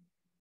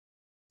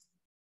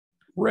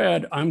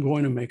red, I'm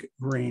going to make it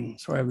green.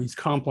 So I have these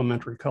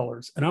complementary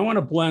colors. And I want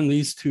to blend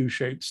these 2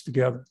 shapes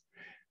together.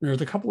 And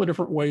there's a couple of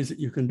different ways that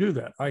you can do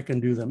that. I can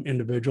do them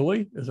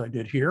individually, as I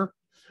did here,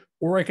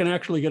 or I can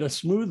actually get a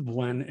smooth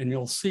blend, and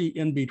you'll see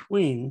in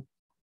between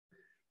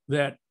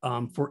that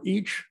for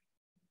each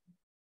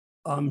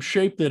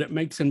shape that it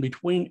makes in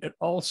between, it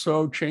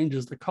also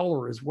changes the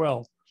color as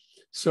well.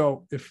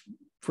 So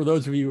for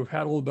those of you who've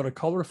had a little bit of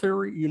color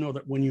theory, you know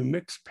that when you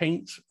mix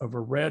paints of a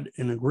red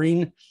and a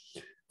green,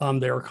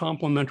 they are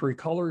complementary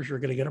colors, you're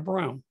going to get a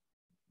brown.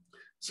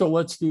 So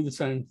let's do the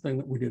same thing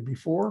that we did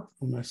before.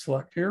 I'm going to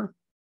select here,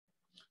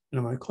 and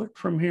I'm going to click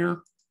from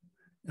here,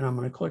 and I'm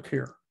going to click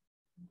here.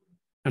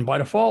 And by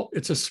default,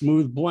 it's a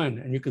smooth blend,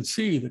 and you can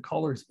see the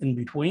colors in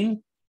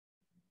between.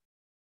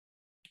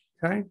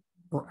 Okay,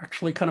 or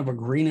actually kind of a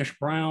greenish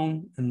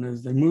brown, and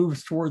as they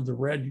move toward the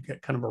red, you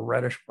get kind of a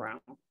reddish brown.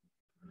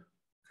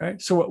 Okay,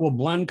 so it will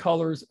blend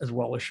colors as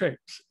well as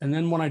shapes. And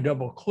then when I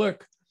double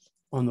click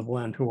on the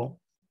blend tool,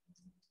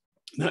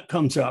 that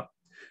comes up.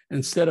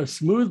 Instead of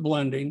smooth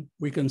blending,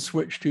 we can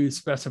switch to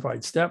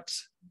specified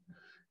steps.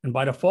 And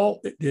by default,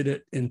 it did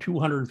it in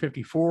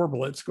 254, but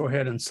let's go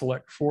ahead and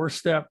select 4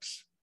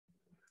 steps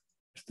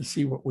just to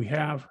see what we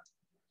have.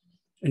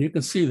 And you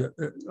can see that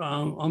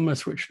I'm going to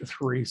switch to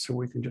 3 so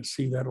we can just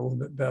see that a little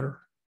bit better.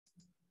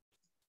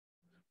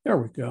 There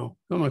we go.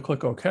 I'm going to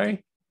click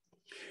OK.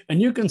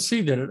 And you can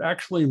see that it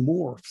actually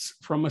morphs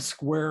from a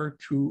square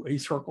to a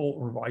circle,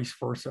 or vice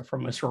versa,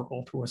 from a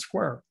circle to a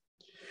square.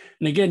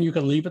 And again, you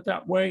can leave it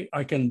that way.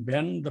 I can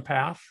bend the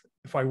path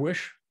if I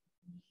wish,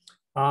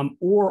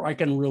 or I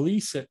can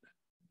release it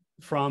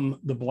from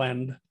the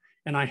blend,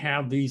 and I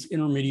have these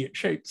intermediate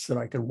shapes that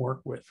I can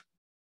work with.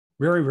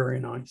 Very, very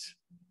nice.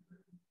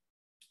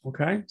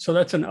 Okay, so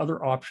that's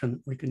another option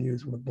that we can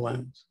use with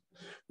blends.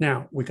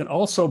 Now, we can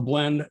also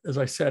blend, as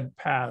I said,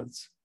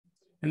 paths,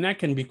 and that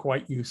can be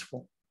quite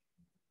useful.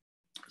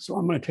 So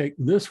I'm going to take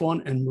this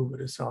one and move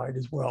it aside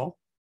as well.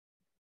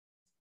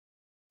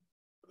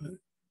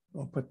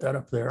 I'll put that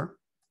up there.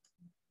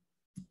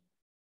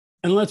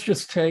 And let's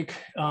just take,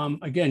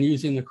 again,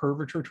 using the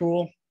curvature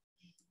tool,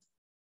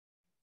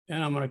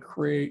 and I'm going to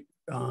create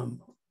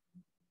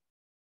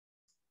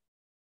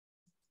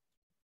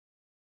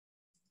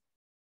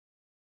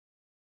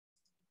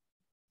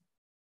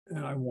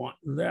and I want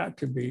that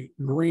to be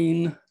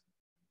green.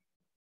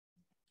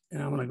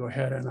 And I'm going to go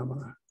ahead and I'm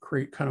going to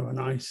create kind of a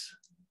nice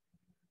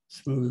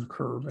smooth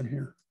curve in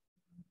here.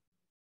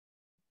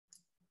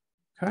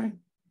 Okay.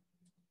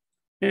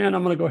 And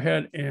I'm going to go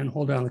ahead and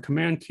hold down the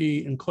Command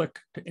key and click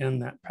to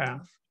end that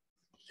path.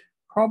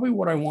 probably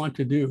what I want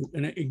to do,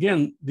 and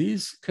again,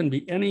 these can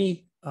be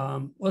any,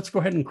 let's go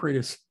ahead and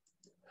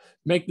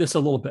make this a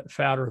little bit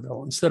fatter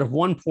though. Instead of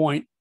 1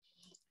 point,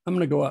 I'm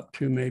going to go up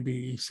to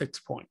maybe 6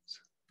 points.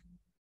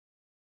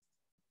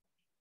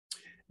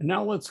 And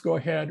now let's go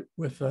ahead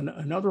with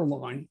another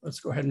line. Let's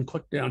go ahead and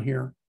click down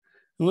here.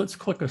 And let's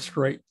click a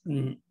straight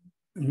and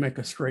make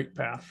a straight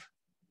path.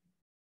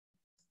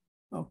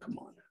 Oh, come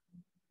on.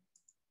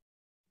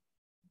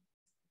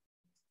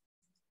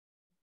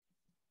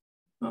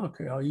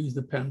 Okay, I'll use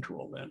the pen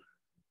tool then.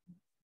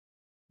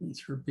 Since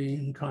for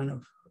being kind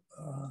of,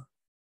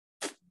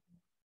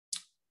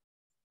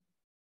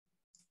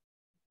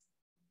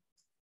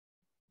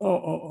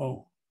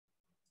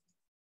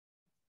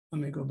 let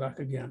me go back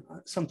again.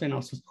 Something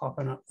else is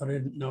popping up that I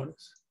didn't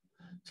notice.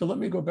 So let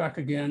me go back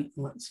again.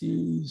 Let's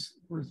use,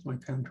 where's my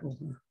pen tool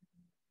here?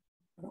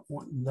 I don't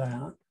want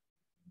that.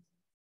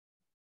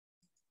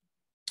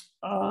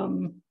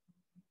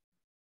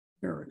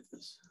 Here it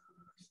is.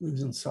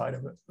 Moves inside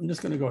of it. I'm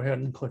just going to go ahead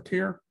and click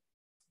here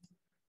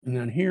and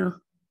then here.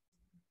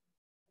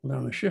 Hold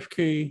down the shift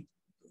key.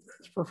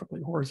 It's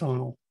perfectly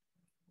horizontal.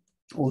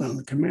 Hold down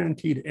the command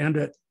key to end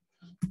it.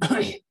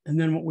 And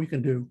then what we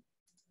can do,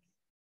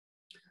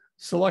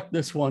 select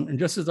this one. And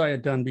just as I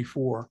had done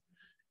before,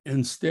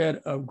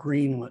 instead of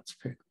green, let's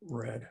pick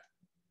red.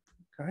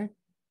 Okay.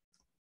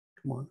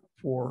 Come on,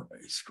 for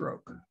a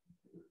stroke.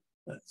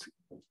 Let's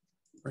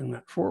bring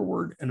that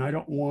forward. And I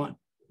don't want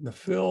the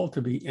fill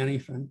to be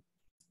anything.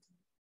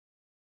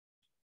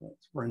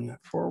 Let's bring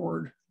that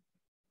forward.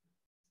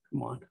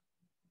 Come on.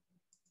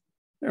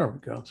 There we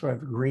go. So I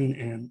have green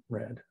and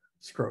red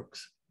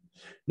strokes.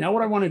 Now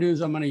what I want to do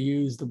is I'm going to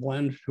use the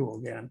blend tool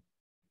again.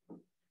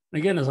 And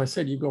again, as I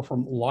said, you go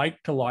from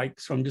like to like.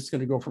 So I'm just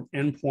going to go from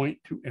endpoint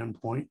to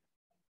endpoint.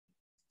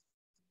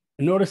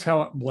 And notice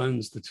how it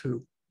blends the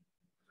two.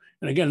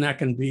 And again, that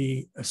can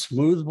be a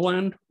smooth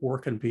blend or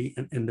it can be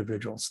in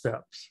individual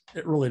steps.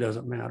 It really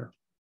doesn't matter.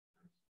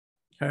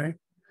 Okay.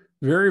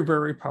 Very,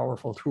 very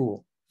powerful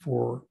tool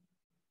for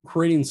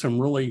creating some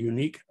really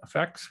unique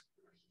effects.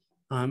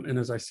 And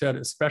as I said,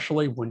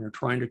 especially when you're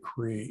trying to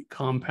create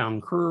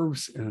compound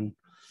curves and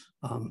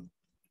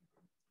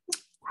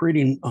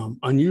creating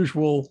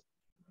unusual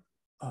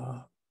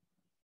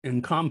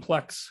and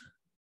complex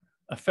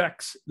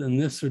effects, then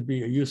this would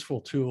be a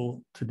useful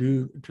tool to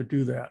do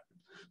that.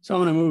 So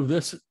I'm going to move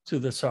this to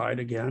the side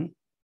again.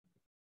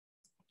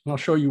 And I'll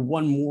show you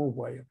one more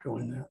way of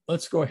doing that.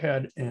 Let's go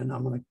ahead and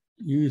I'm going to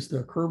use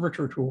the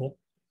curvature tool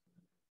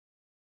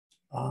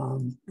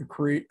to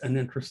create an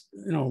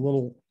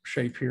little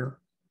shape here.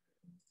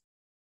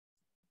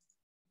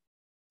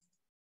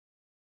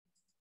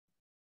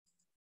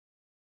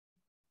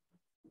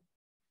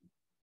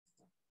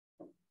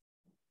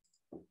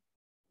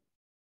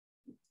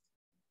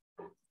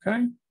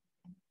 Okay,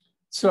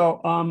 so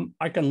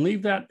I can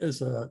leave that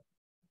as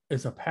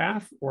a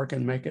path, or I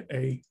can make it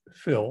a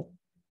fill.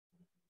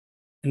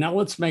 And now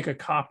let's make a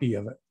copy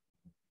of it.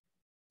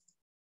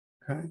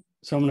 Okay,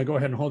 so I'm going to go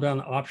ahead and hold down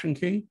the Option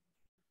key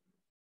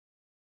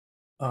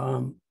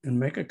and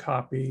make a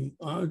copy.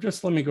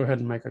 Just let me go ahead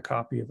and make a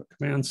copy of it.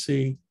 Command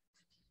C.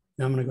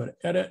 Now I'm going to go to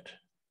Edit.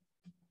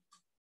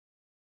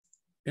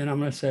 And I'm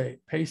going to say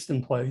Paste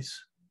in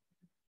Place.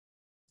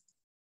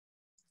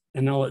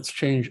 And now let's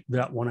change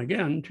that one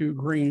again to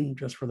green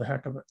just for the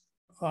heck of it.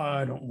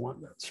 I don't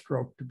want that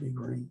stroke to be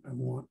green. I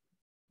want,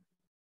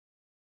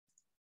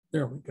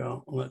 there we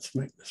go. Let's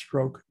make the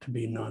stroke to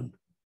be none,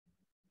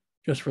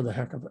 just for the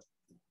heck of it.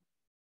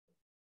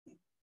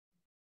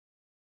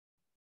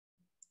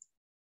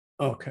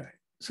 Okay,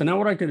 so now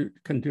what I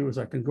can do is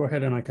I can go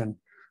ahead and I can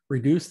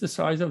reduce the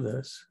size of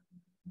this.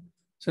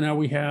 So now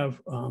we have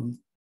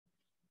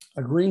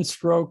a green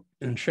stroke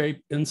and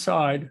shape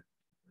inside.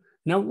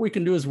 Now what we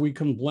can do is we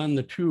can blend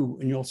the two,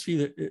 and you'll see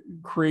that it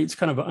creates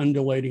kind of an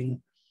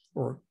undulating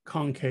or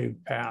concave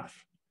path.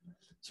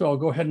 So I'll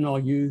go ahead and I'll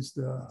use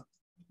the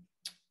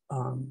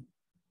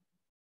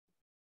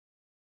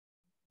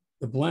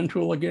blend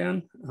tool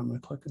again. I'm going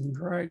to click and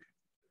drag,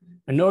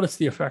 and notice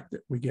the effect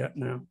that we get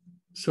now.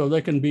 So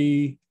they can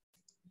be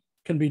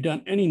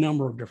done any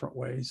number of different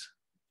ways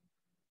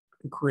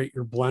to create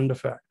your blend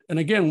effect. And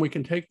again, we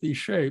can take these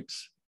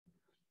shapes.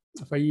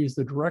 If I use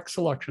the direct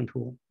selection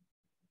tool,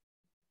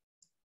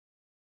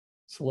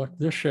 select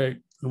this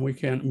shape, and we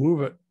can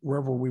move it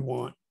wherever we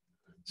want.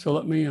 So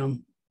let me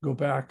go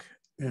back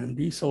and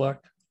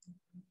deselect,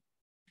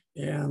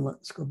 and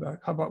let's go back.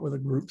 How about with a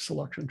group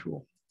selection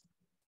tool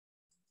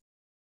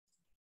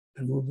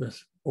and move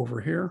this over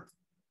here.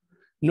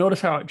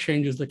 Notice how it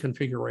changes the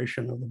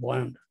configuration of the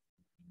blend,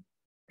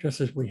 just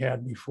as we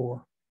had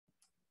before.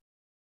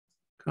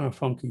 Kind of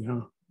funky,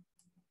 huh?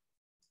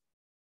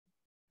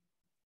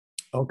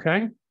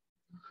 Okay,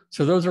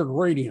 so those are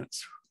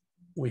gradients.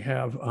 We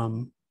have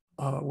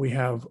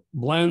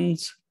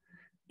blends,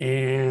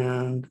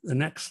 and the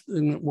next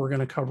thing that we're going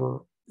to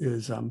cover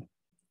is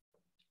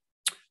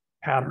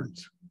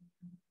patterns.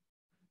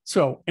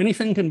 So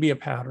anything can be a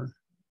pattern.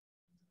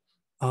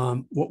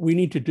 What we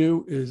need to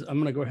do is, I'm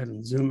going to go ahead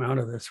and zoom out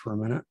of this for a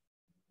minute.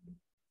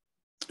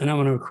 And I'm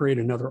going to create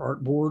another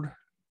artboard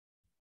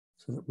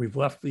so that we've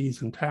left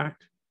these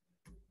intact.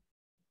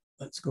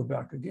 Let's go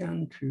back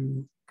again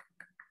to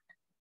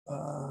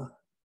our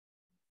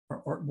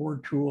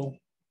artboard tool.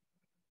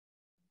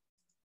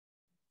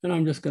 And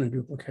I'm just going to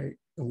duplicate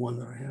the one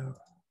that I have.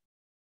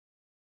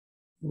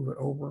 Move it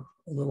over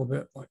a little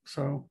bit like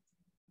so.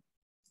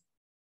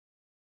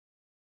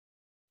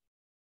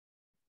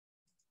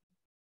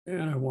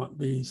 And I want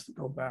these to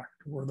go back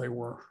to where they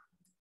were.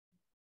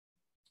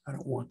 I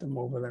don't want them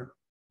over there.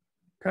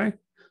 Okay,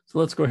 so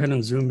let's go ahead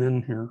and zoom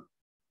in here.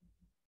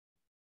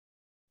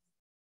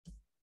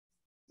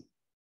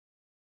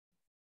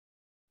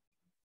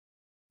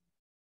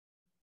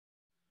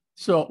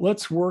 So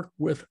let's work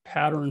with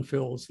pattern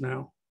fills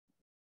now.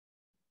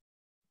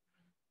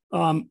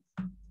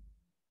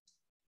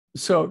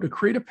 So to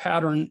create a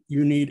pattern,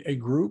 you need a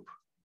group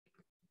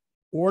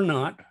or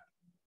not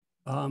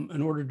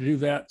in order to do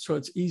that. So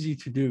it's easy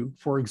to do.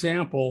 For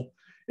example,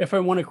 if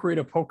I want to create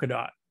a polka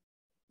dot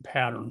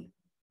pattern,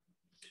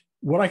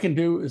 what I can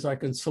do is I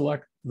can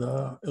select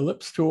the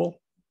ellipse tool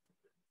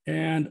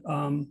and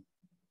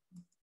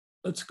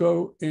let's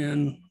go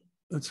in,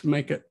 let's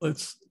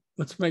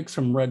make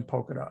some red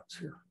polka dots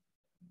here.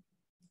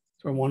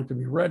 So I want it to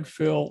be red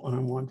fill and I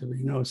want it to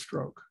be no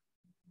stroke.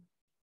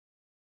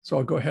 So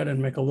I'll go ahead and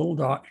make a little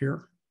dot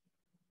here.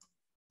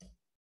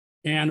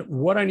 And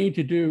what I need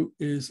to do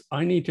is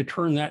I need to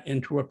turn that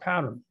into a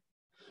pattern.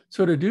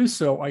 So to do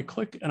so, I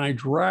click and I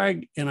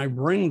drag and I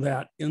bring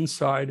that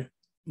inside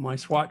my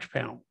swatch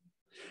panel.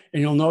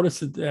 And you'll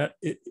notice that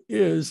it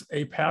is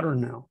a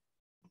pattern now.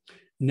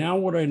 Now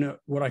what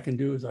I can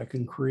do is I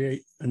can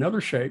create another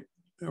shape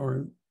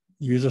or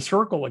use a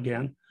circle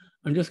again.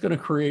 I'm just going to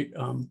create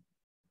a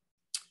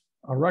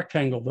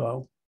rectangle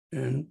though,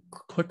 and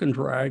click and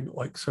drag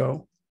like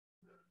so.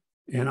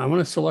 And I'm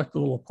going to select the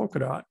little polka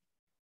dot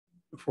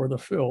for the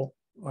fill.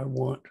 I don't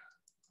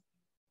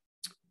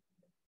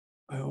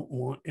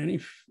want any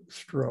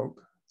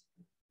stroke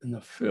in the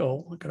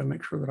fill. I got to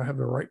make sure that I have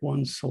the right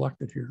ones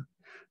selected here.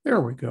 There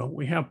we go.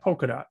 We have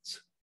polka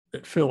dots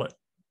that fill it.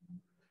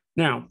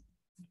 Now,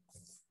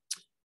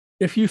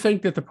 if you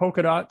think that the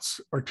polka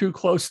dots are too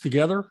close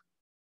together,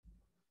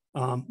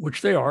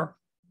 which they are,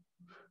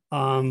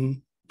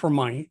 for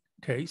my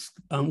taste,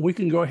 we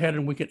can go ahead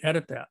and we can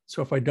edit that.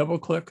 So if I double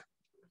click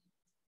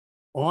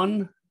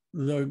on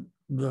the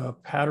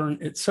pattern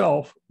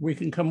itself, we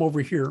can come over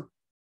here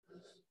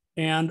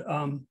and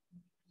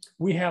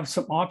we have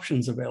some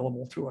options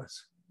available to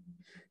us.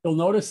 You'll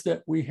notice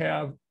that we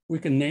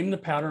can name the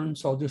pattern.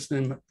 So I'll just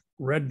name it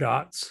red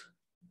dots.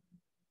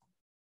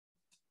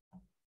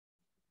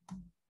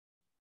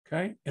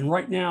 Okay, and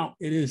right now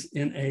it is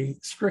in a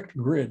strict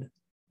grid.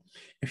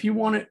 If you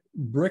want it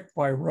brick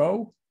by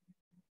row,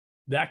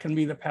 that can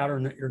be the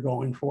pattern that you're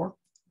going for.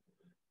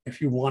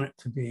 If you want it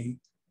to be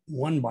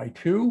 1 by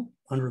 2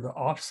 under the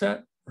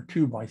offset or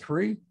 2 by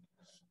 3,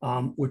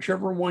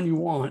 whichever one you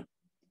want,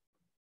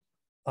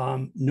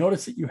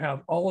 notice that you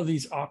have all of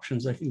these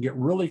options that can get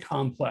really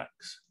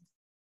complex.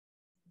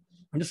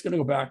 I'm just going to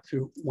go back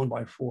to 1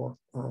 by 4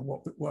 or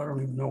what I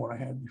don't even know what I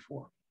had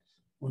before.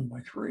 1 by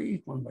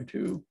 3, 1 by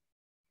 2.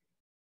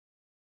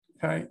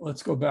 Okay,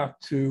 let's go back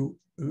to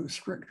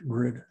strict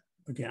grid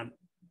again.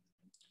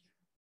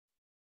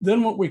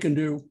 Then what we can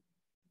do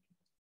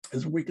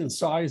is we can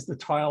size the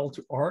tile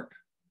to art.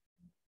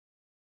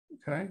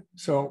 Okay,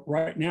 so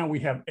right now we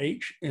have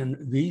H and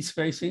V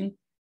spacing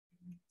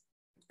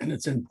and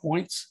it's in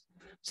points.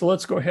 So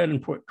let's go ahead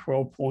and put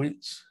 12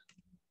 points.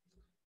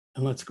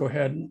 And let's go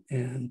ahead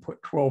and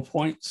put 12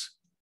 points.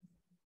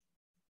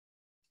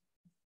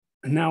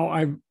 And now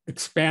I've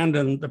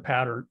expanded the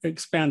pattern,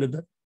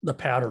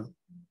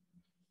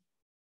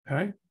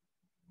 Okay.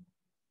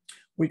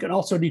 We can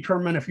also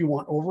determine if you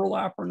want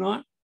overlap or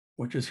not,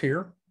 which is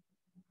here.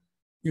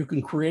 You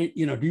can create,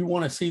 do you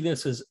want to see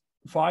this as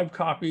 5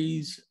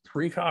 copies,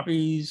 3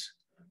 copies?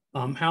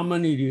 How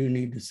many do you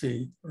need to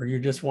see? Or you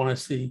just want to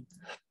see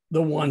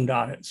the one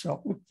dot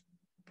itself?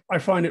 I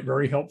find it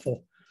very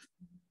helpful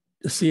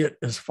to see it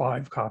as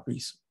 5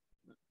 copies.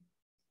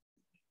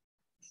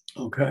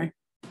 Okay.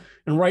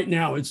 And right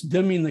now it's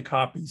dimming the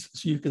copies.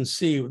 So you can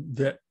see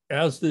that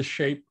as this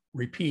shape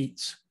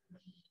repeats,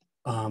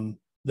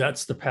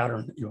 that's the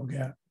pattern that you'll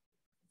get.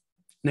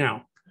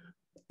 Now,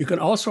 you can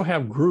also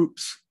have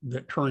groups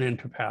that turn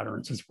into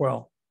patterns as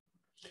well.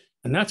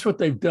 And that's what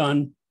they've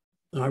done.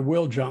 And I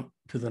will jump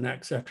to the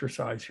next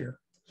exercise here.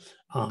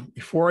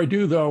 Before I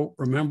do though,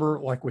 remember,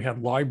 like we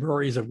have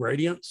libraries of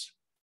gradients.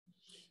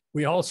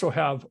 We also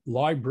have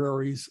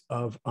libraries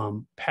of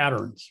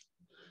patterns.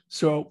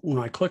 So when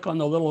I click on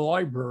the little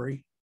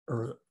library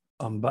or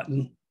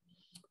button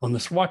on the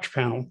swatch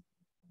panel,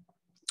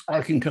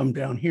 I can come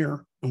down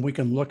here and we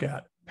can look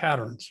at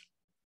patterns.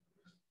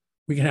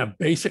 We can have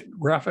basic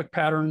graphic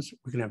patterns.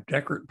 We can have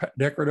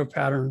decorative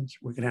patterns.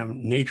 We can have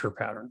nature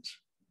patterns.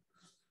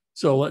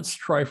 So let's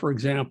try, for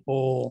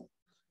example,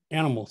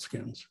 animal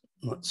skins.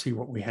 Let's see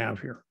what we have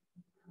here.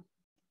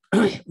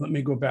 Let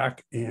me go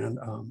back and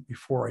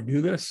before I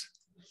do this,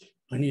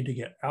 I need to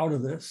get out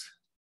of this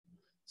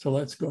So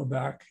let's go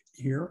back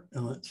here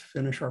and let's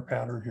finish our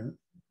pattern here.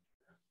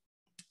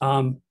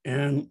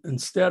 And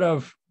instead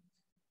of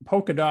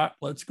polka dot,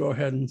 let's go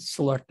ahead and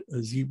select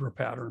a zebra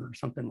pattern or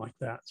something like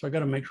that. So I got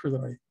to make sure that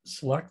I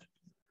select.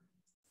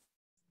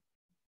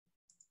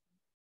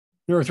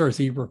 There's our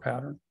zebra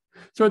pattern.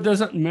 So it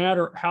doesn't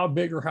matter how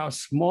big or how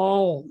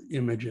small the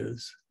image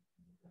is,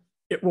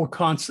 it will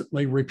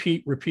constantly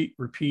repeat, repeat,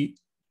 repeat,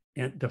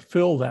 and to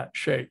fill that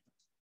shape.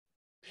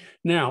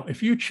 Now,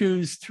 if you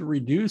choose to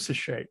reduce a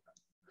shape,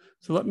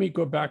 so let me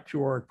go back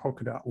to our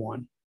polka dot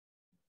one.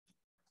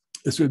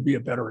 This would be a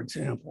better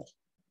example.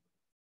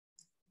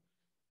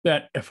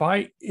 That if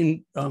I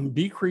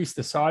decrease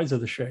the size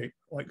of the shape,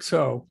 like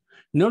so,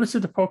 notice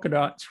that the polka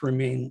dots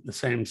remain the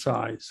same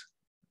size.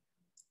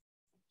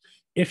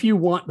 If you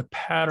want the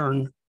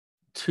pattern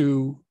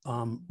to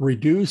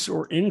reduce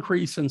or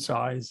increase in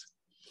size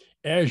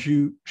as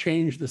you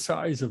change the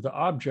size of the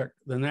object,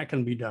 then that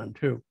can be done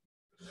too.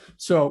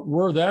 So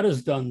where that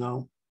is done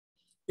though,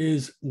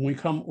 is when we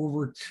come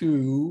over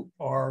to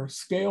our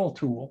scale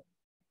tool,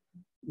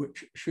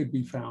 which should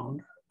be found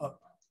up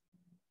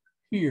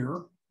here.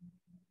 And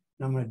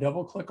I'm going to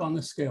double click on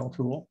the scale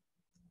tool.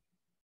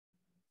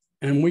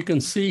 And we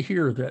can see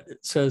here that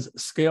it says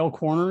scale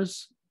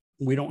corners.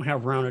 We don't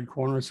have rounded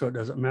corners, so it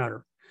doesn't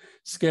matter.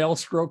 Scale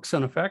strokes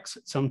and effects,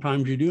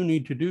 sometimes you do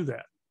need to do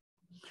that.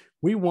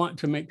 We want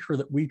to make sure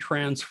that we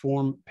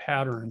transform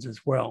patterns as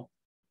well.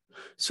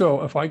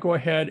 So if I go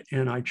ahead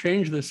and I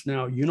change this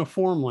now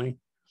uniformly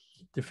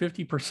to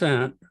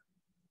 50%,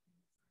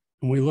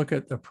 and we look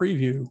at the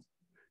preview,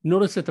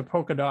 notice that the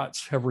polka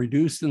dots have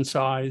reduced in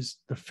size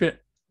to fit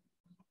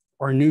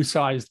our new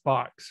sized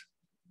box.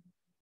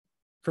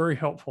 Very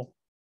helpful.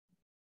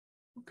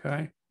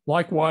 Okay.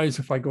 Likewise,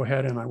 if I go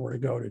ahead and I were to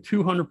go to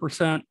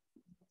 200%,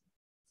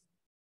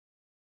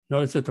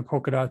 notice that the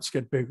polka dots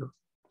get bigger.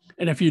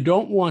 And if you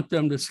don't want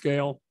them to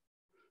scale,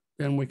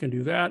 then we can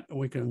do that. And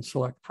we can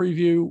select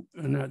preview,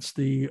 and that's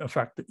the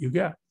effect that you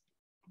get.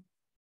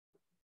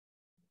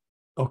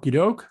 Okie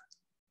doke.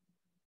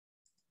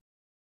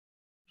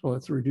 So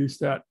let's reduce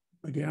that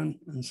again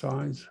in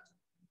size.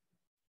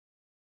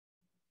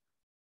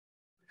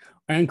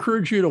 I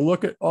encourage you to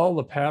look at all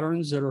the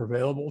patterns that are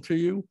available to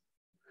you.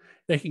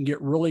 They can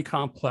get really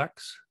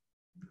complex.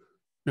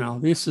 Now,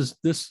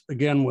 this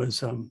again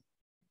was, let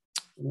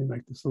me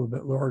make this a little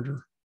bit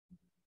larger.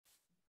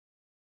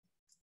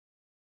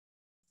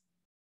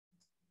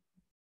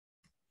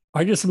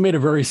 I just made a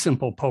very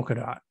simple polka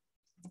dot.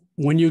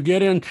 When you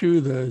get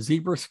into the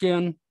zebra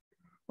skin,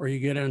 or you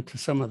get into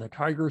some of the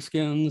tiger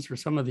skins or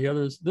some of the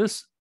others,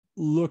 this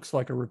looks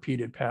like a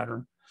repeated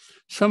pattern.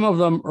 Some of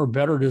them are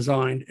better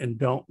designed and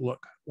don't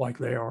look like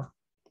they are.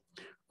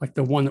 Like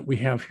the one that we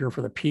have here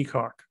for the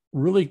peacock,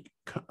 really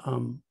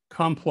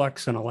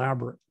complex and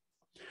elaborate.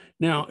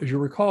 Now, as you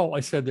recall,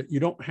 I said that you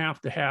don't have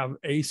to have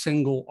a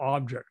single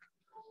object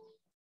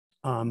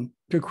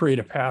to create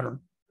a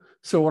pattern.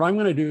 So what I'm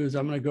going to do is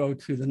I'm going to go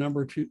to the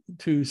number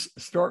two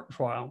start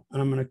file,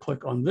 and I'm going to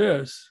click on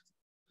this.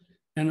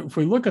 And if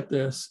we look at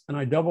this and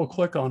I double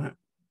click on it,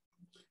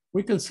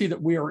 we can see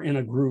that we are in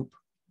a group.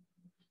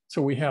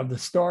 So we have the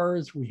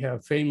stars, we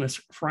have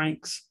famous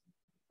Frank's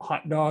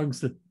hot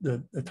dogs,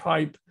 the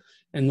type,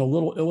 and the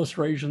little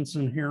illustrations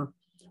in here,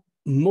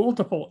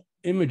 multiple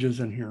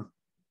images in here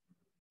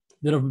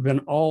that have been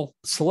all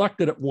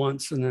selected at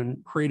once and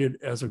then created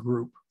as a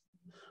group.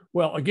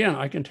 Well, again,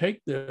 I can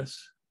take this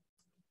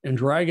and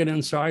drag it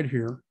inside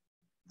here,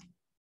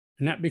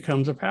 and that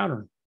becomes a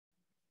pattern.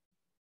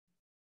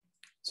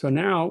 So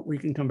now we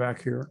can come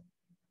back here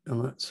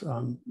and let's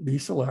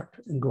deselect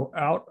and go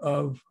out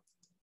of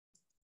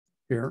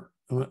here,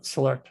 and let's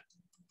select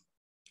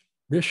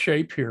this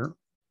shape here,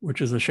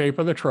 which is the shape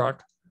of the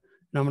truck.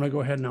 And I'm going to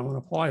go ahead and I'm going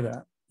to apply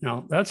that.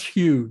 Now that's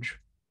huge.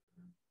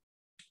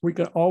 We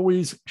can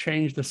always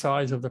change the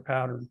size of the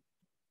pattern.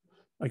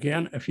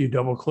 Again, if you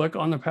double click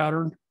on the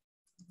pattern,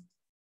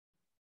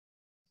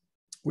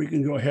 we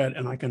can go ahead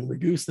and I can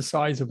reduce the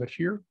size of it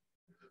here.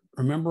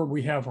 Remember,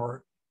 we have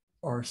our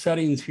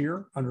settings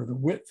here under the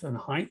width and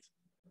height.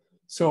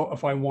 So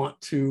if I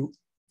want to,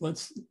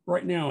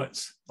 right now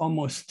it's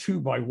almost 2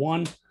 by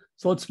 1.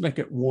 So let's make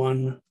it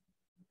 1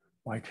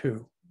 by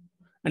 2.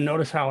 And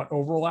notice how it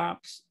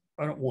overlaps.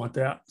 I don't want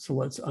that. So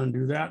let's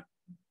undo that.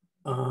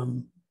 I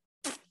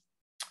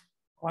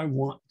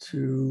want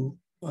to,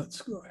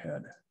 let's go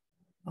ahead.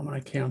 I'm going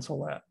to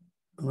cancel that.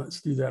 And let's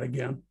do that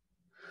again.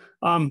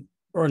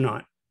 Or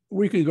not.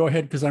 We can go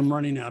ahead because I'm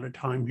running out of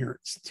time here.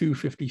 It's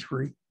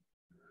 2:53.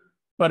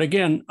 But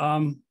again,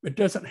 it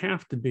doesn't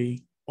have to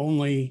be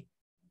only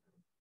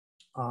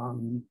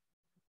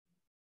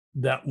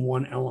that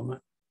one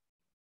element.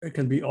 It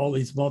can be all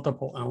these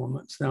multiple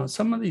elements. Now,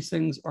 some of these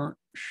things aren't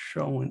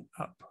showing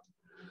up.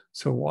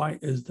 So why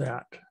is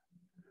that?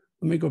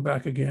 Let me go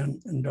back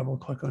again and double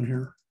click on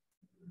here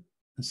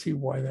and see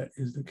why that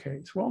is the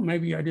case. Well,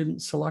 maybe I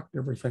didn't select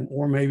everything,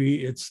 or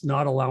maybe it's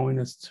not allowing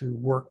us to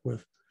work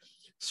with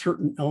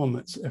certain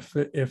elements. If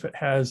it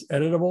has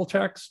editable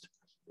text,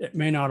 it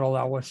may not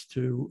allow us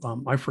to,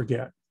 I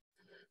forget.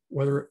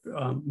 whether it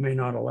may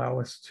not allow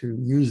us to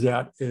use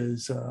that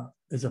as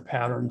a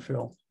pattern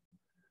fill.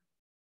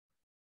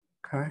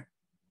 Okay,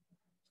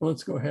 so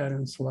let's go ahead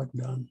and select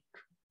done.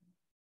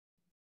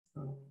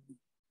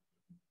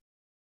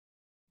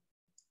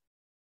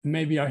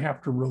 Maybe I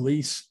have to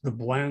release the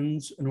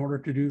blends in order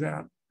to do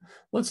that.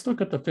 Let's look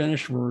at the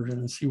finished version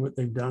and see what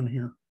they've done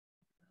here.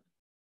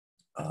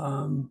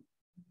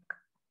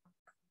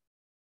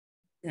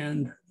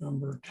 And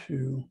number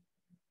 2.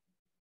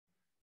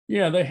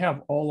 Yeah, they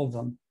have all of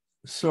them.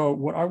 So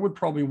what I would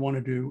probably want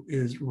to do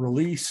is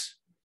release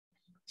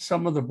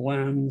some of the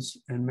blends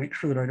and make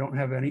sure that I don't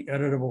have any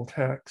editable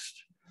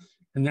text.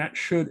 And that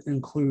should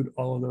include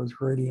all of those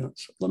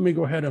gradients. Let me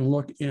go ahead and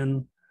look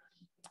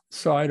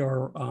inside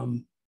our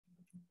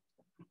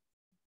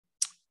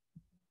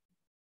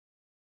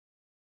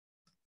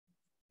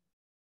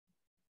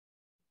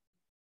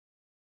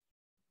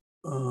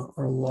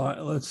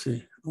let's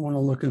see, I want to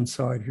look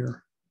inside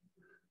here.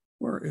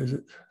 Where is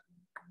it?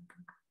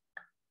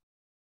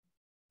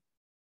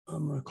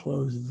 I'm going to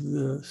close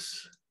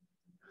this.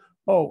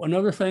 Oh,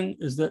 another thing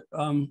is that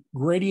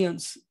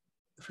gradients,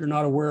 if you're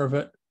not aware of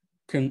it,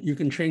 you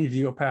can change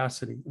the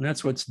opacity. And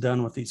that's what's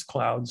done with these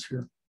clouds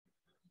here.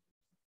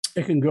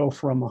 It can go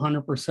from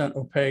 100%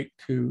 opaque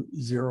to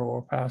 0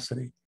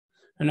 opacity.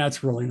 And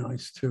that's really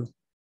nice too,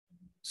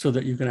 so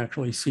that you can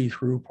actually see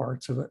through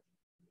parts of it.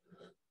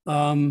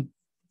 What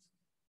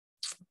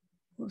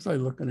was I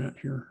looking at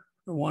here?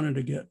 I wanted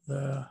to get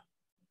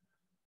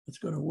let's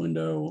go to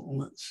window, and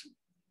let's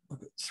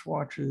look at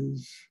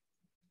swatches.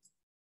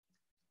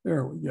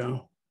 There we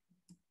go.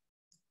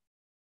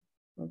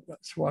 I've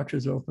got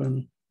swatches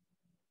open.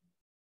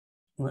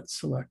 Let's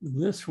select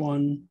this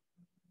one.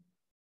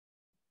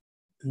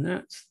 And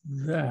that's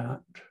that.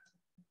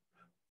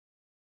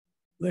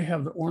 They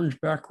have the orange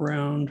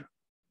background,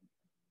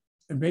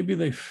 and maybe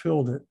they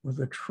filled it with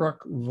a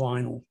truck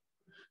vinyl.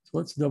 So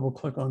let's double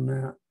click on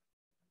that.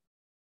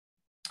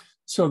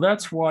 So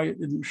that's why it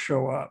didn't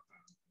show up.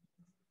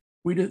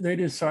 They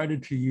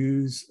decided to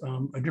use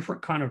a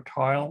different kind of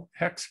tile,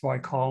 hex by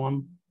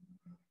column,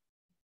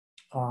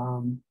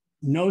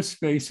 no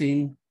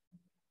spacing,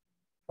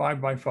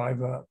 5 by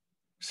 5 up.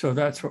 So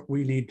that's what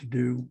we need to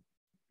do.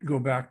 Go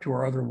back to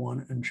our other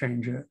one and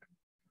change it.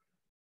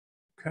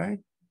 Okay.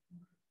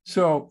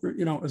 So,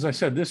 as I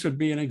said, this would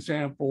be an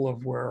example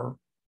of where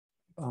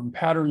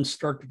patterns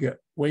start to get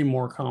way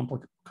more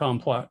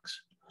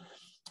complex.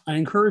 I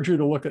encourage you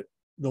to look at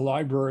the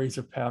libraries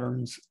of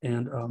patterns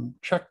and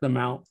check them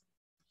out,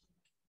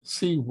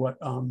 see what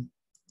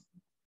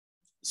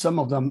some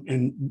of them,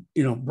 and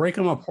break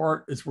them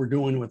apart as we're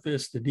doing with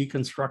this, to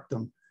deconstruct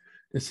them,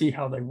 to see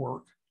how they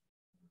work.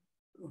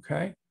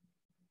 Okay,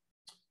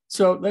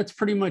 so that's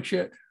pretty much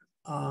it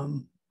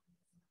for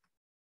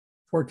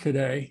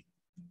today.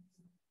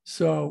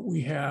 So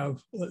we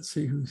have, let's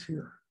see who's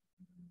here.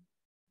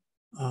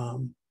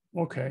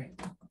 Okay.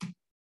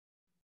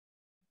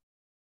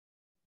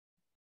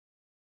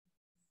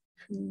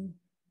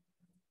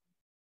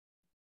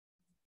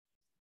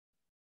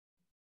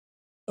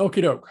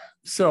 Okie doke.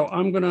 So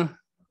I'm going to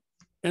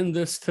end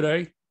this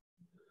today.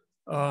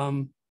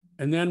 And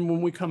then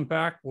when we come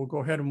back, we'll go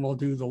ahead and we'll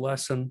do the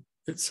lesson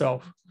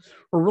itself.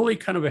 We're really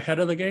kind of ahead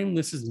of the game.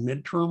 This is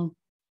midterm.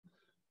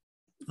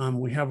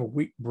 We have a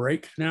week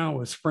break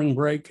now, a spring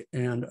break.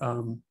 And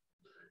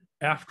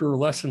after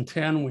lesson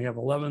 10, we have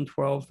 11,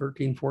 12,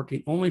 13,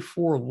 14, only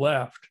 4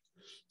 left.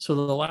 So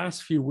the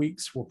last few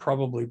weeks will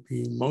probably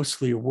be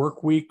mostly a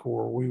work week,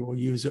 or we will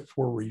use it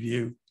for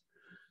review.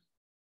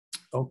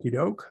 Okie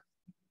doke.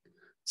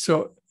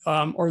 So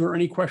are there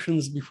any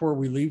questions before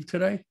we leave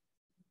today?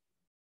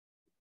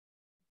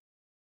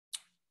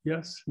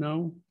 Yes,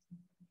 no?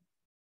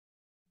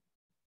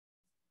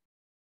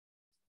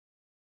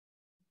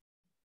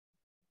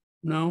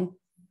 No?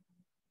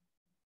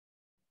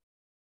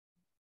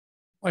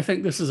 I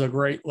think this is a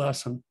great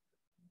lesson,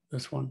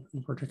 this one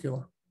in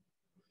particular.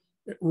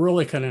 It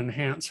really can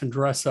enhance and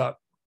dress up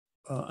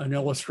an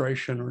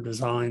illustration or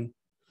design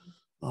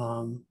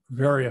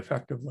very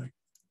effectively.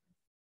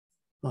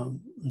 And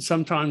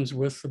sometimes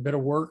with a bit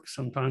of work,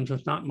 sometimes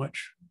with not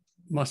much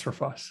muss or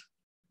fuss.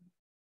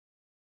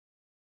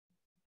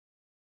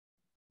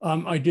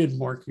 I did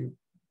mark you.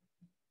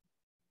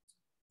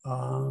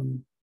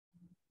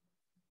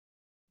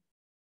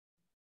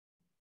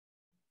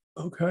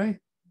 Okay.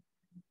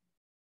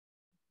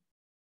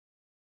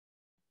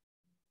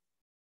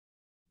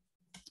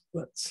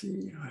 Let's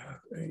see, I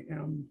have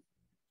AM.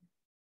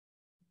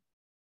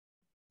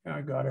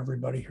 I got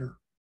everybody here.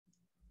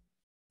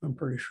 I'm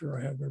pretty sure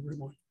I have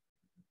everyone.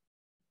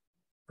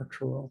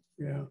 Arturo,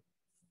 yeah.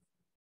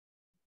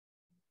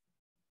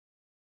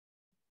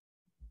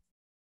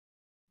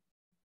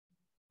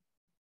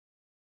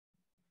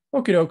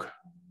 Okie doke.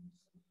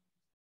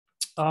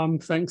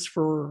 Thanks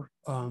for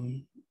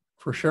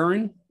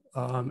sharing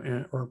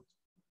or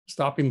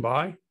stopping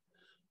by.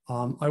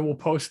 I will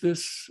post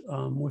this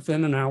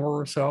within an hour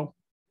or so,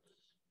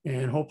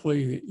 and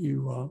hopefully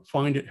you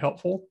find it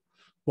helpful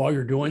while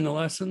you're doing the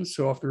lessons.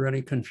 So if there's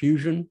any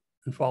confusion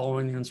in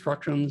following the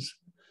instructions,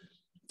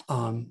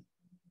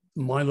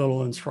 my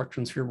little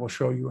instructions here will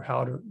show you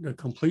how to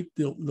complete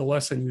the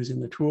lesson using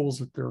the tools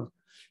that they're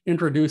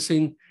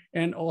introducing,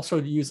 and also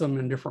to use them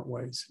in different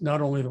ways,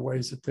 not only the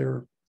ways that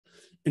they're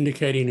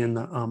indicating in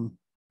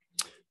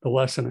the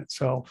lesson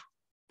itself,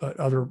 but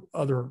other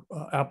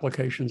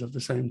applications of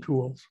the same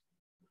tools.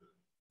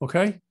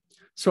 Okay,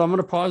 so I'm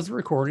going to pause the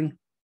recording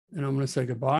and I'm going to say goodbye.